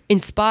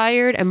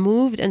inspired and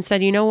moved and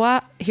said, you know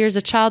what? Here's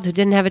a child who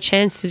didn't have a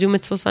chance to do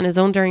mitzvahs on his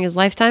own during his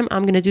lifetime.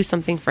 I'm going to do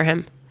something for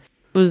him.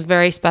 It was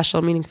very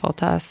special, meaningful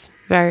to us.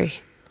 Very.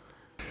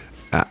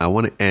 I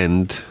want to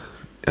end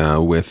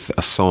with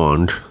a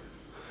song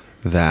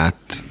that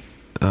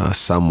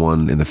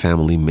someone in the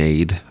family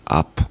made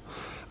up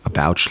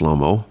about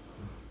Shlomo.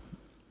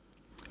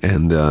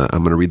 And I'm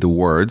going to read the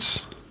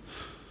words,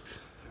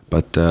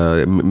 but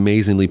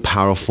amazingly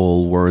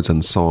powerful words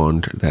and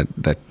song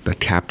that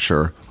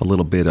capture a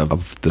little bit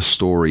of the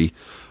story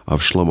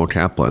of Shlomo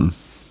Kaplan.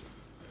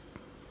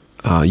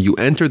 You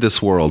entered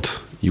this world.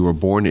 You were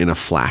born in a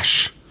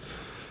flash.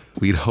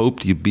 We'd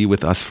hoped you'd be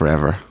with us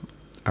forever.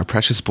 Our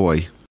precious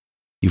boy,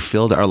 you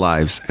filled our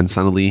lives, and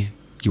suddenly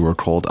you were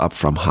called up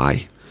from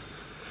high.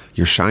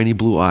 Your shiny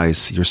blue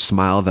eyes, your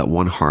smile that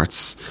won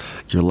hearts,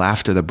 your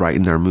laughter that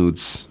brightened our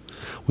moods.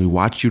 We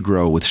watched you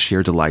grow with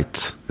sheer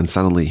delight, and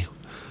suddenly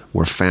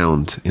were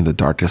found in the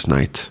darkest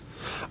night.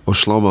 Oh,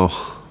 Shlomo,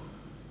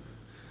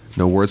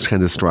 no words can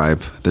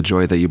describe the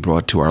joy that you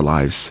brought to our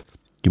lives.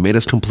 You made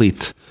us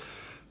complete.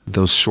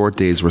 Those short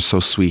days were so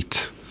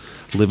sweet,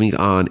 living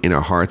on in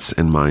our hearts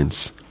and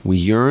minds. We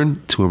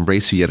yearn to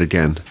embrace you yet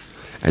again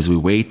as we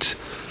wait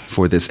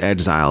for this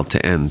exile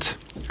to end.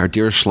 Our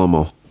dear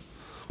Shlomo,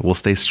 we'll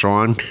stay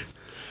strong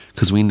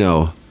because we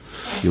know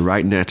you're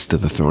right next to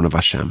the throne of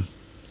Hashem.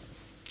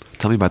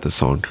 Tell me about this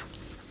song.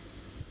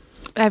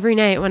 Every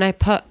night when I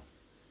put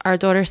our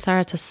daughter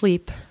Sarah to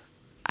sleep,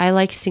 I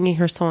like singing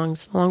her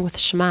songs along with the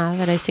Shema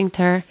that I sing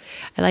to her.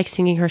 I like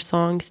singing her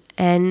songs.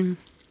 And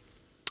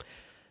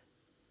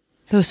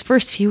those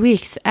first few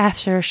weeks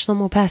after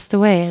Shlomo passed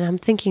away, and I'm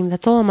thinking,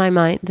 that's all on my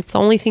mind. That's the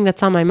only thing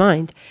that's on my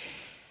mind.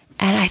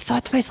 And I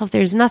thought to myself,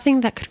 there's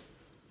nothing that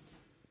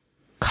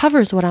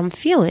covers what I'm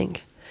feeling.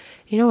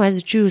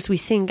 As Jews, we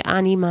sing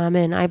Ani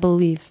Ma'amin. I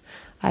believe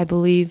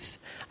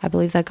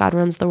that God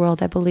runs the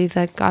world. I believe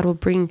that God will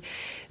bring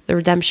the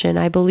redemption.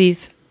 I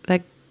believe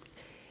that,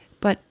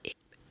 but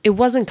it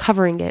wasn't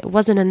covering it. It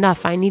wasn't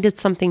enough. I needed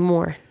something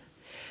more.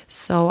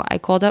 So I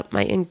called up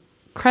my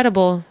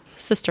incredible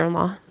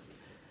sister-in-law,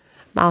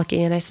 Malki,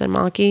 and I said,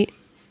 Malki,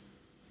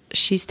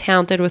 she's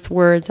talented with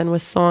words and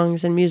with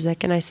songs and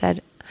music. And I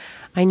said,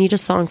 I need a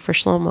song for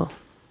Shlomo.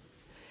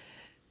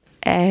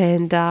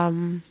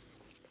 And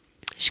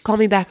she called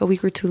me back a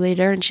week or two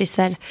later and she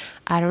said,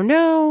 I don't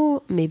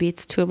know, maybe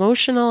it's too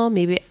emotional.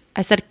 Maybe.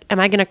 I said, am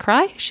I going to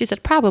cry? She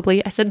said,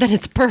 probably. I said, then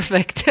it's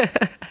perfect.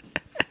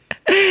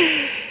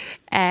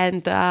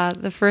 And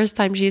the first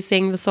time she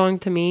sang the song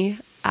to me,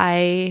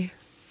 I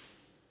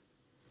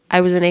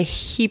was in a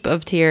heap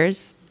of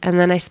tears. And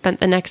then I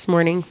spent the next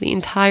morning, the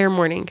entire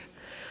morning,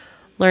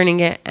 learning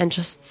it and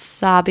just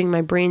sobbing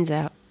my brains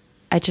out.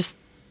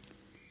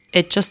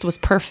 It just was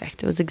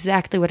perfect. It was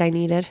exactly what I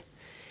needed.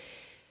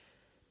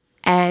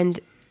 And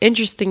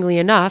interestingly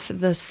enough,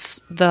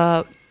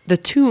 the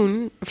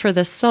tune for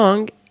this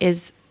song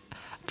is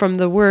from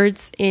the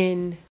words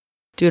in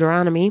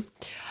Deuteronomy,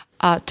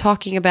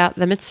 talking about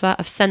the mitzvah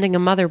of sending a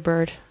mother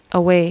bird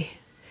away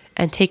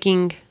and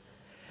taking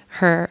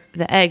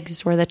the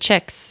eggs or the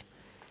chicks.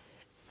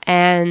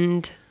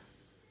 And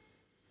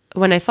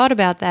when I thought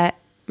about that,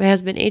 my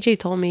husband AJ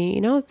told me,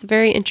 it's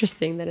very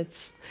interesting that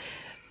it's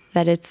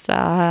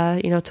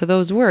to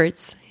those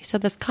words. He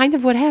said that's kind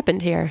of what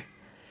happened here.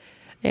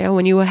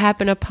 When you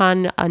happen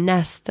upon a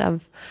nest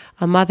of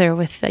a mother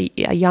with a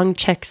young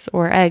chicks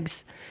or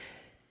eggs,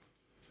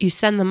 you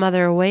send the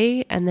mother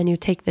away and then you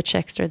take the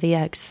chicks or the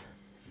eggs.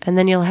 And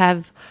then you'll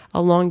have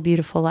a long,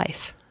 beautiful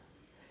life.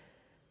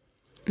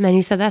 And then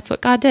he said that's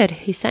what God did.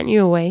 He sent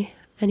you away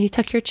and he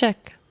took your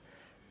chick.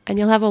 And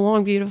you'll have a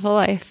long, beautiful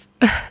life.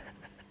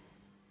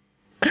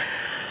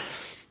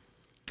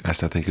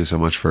 Esther, thank you so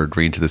much for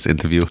agreeing to this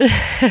interview.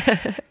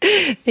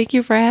 Thank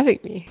you for having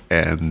me.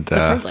 And it's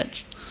a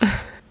privilege.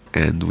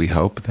 And we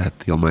hope that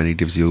the Almighty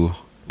gives you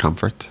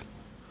comfort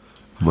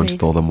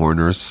amongst all the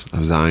mourners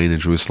of Zion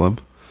and Jerusalem.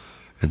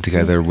 And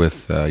together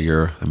with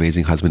your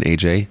amazing husband,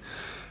 AJ,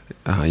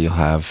 you'll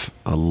have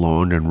a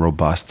long and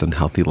robust and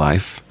healthy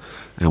life.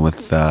 And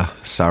with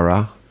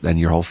Sarah and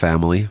your whole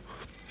family.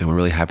 And we're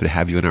really happy to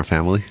have you in our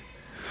family.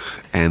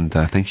 And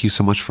thank you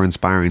so much for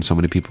inspiring so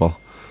many people.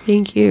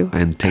 Thank you.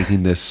 And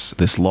taking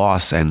this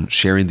loss and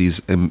sharing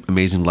these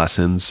amazing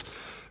lessons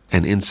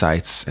and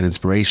insights and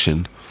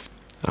inspiration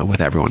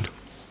with everyone.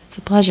 It's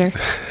a pleasure.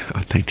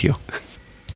 Thank you.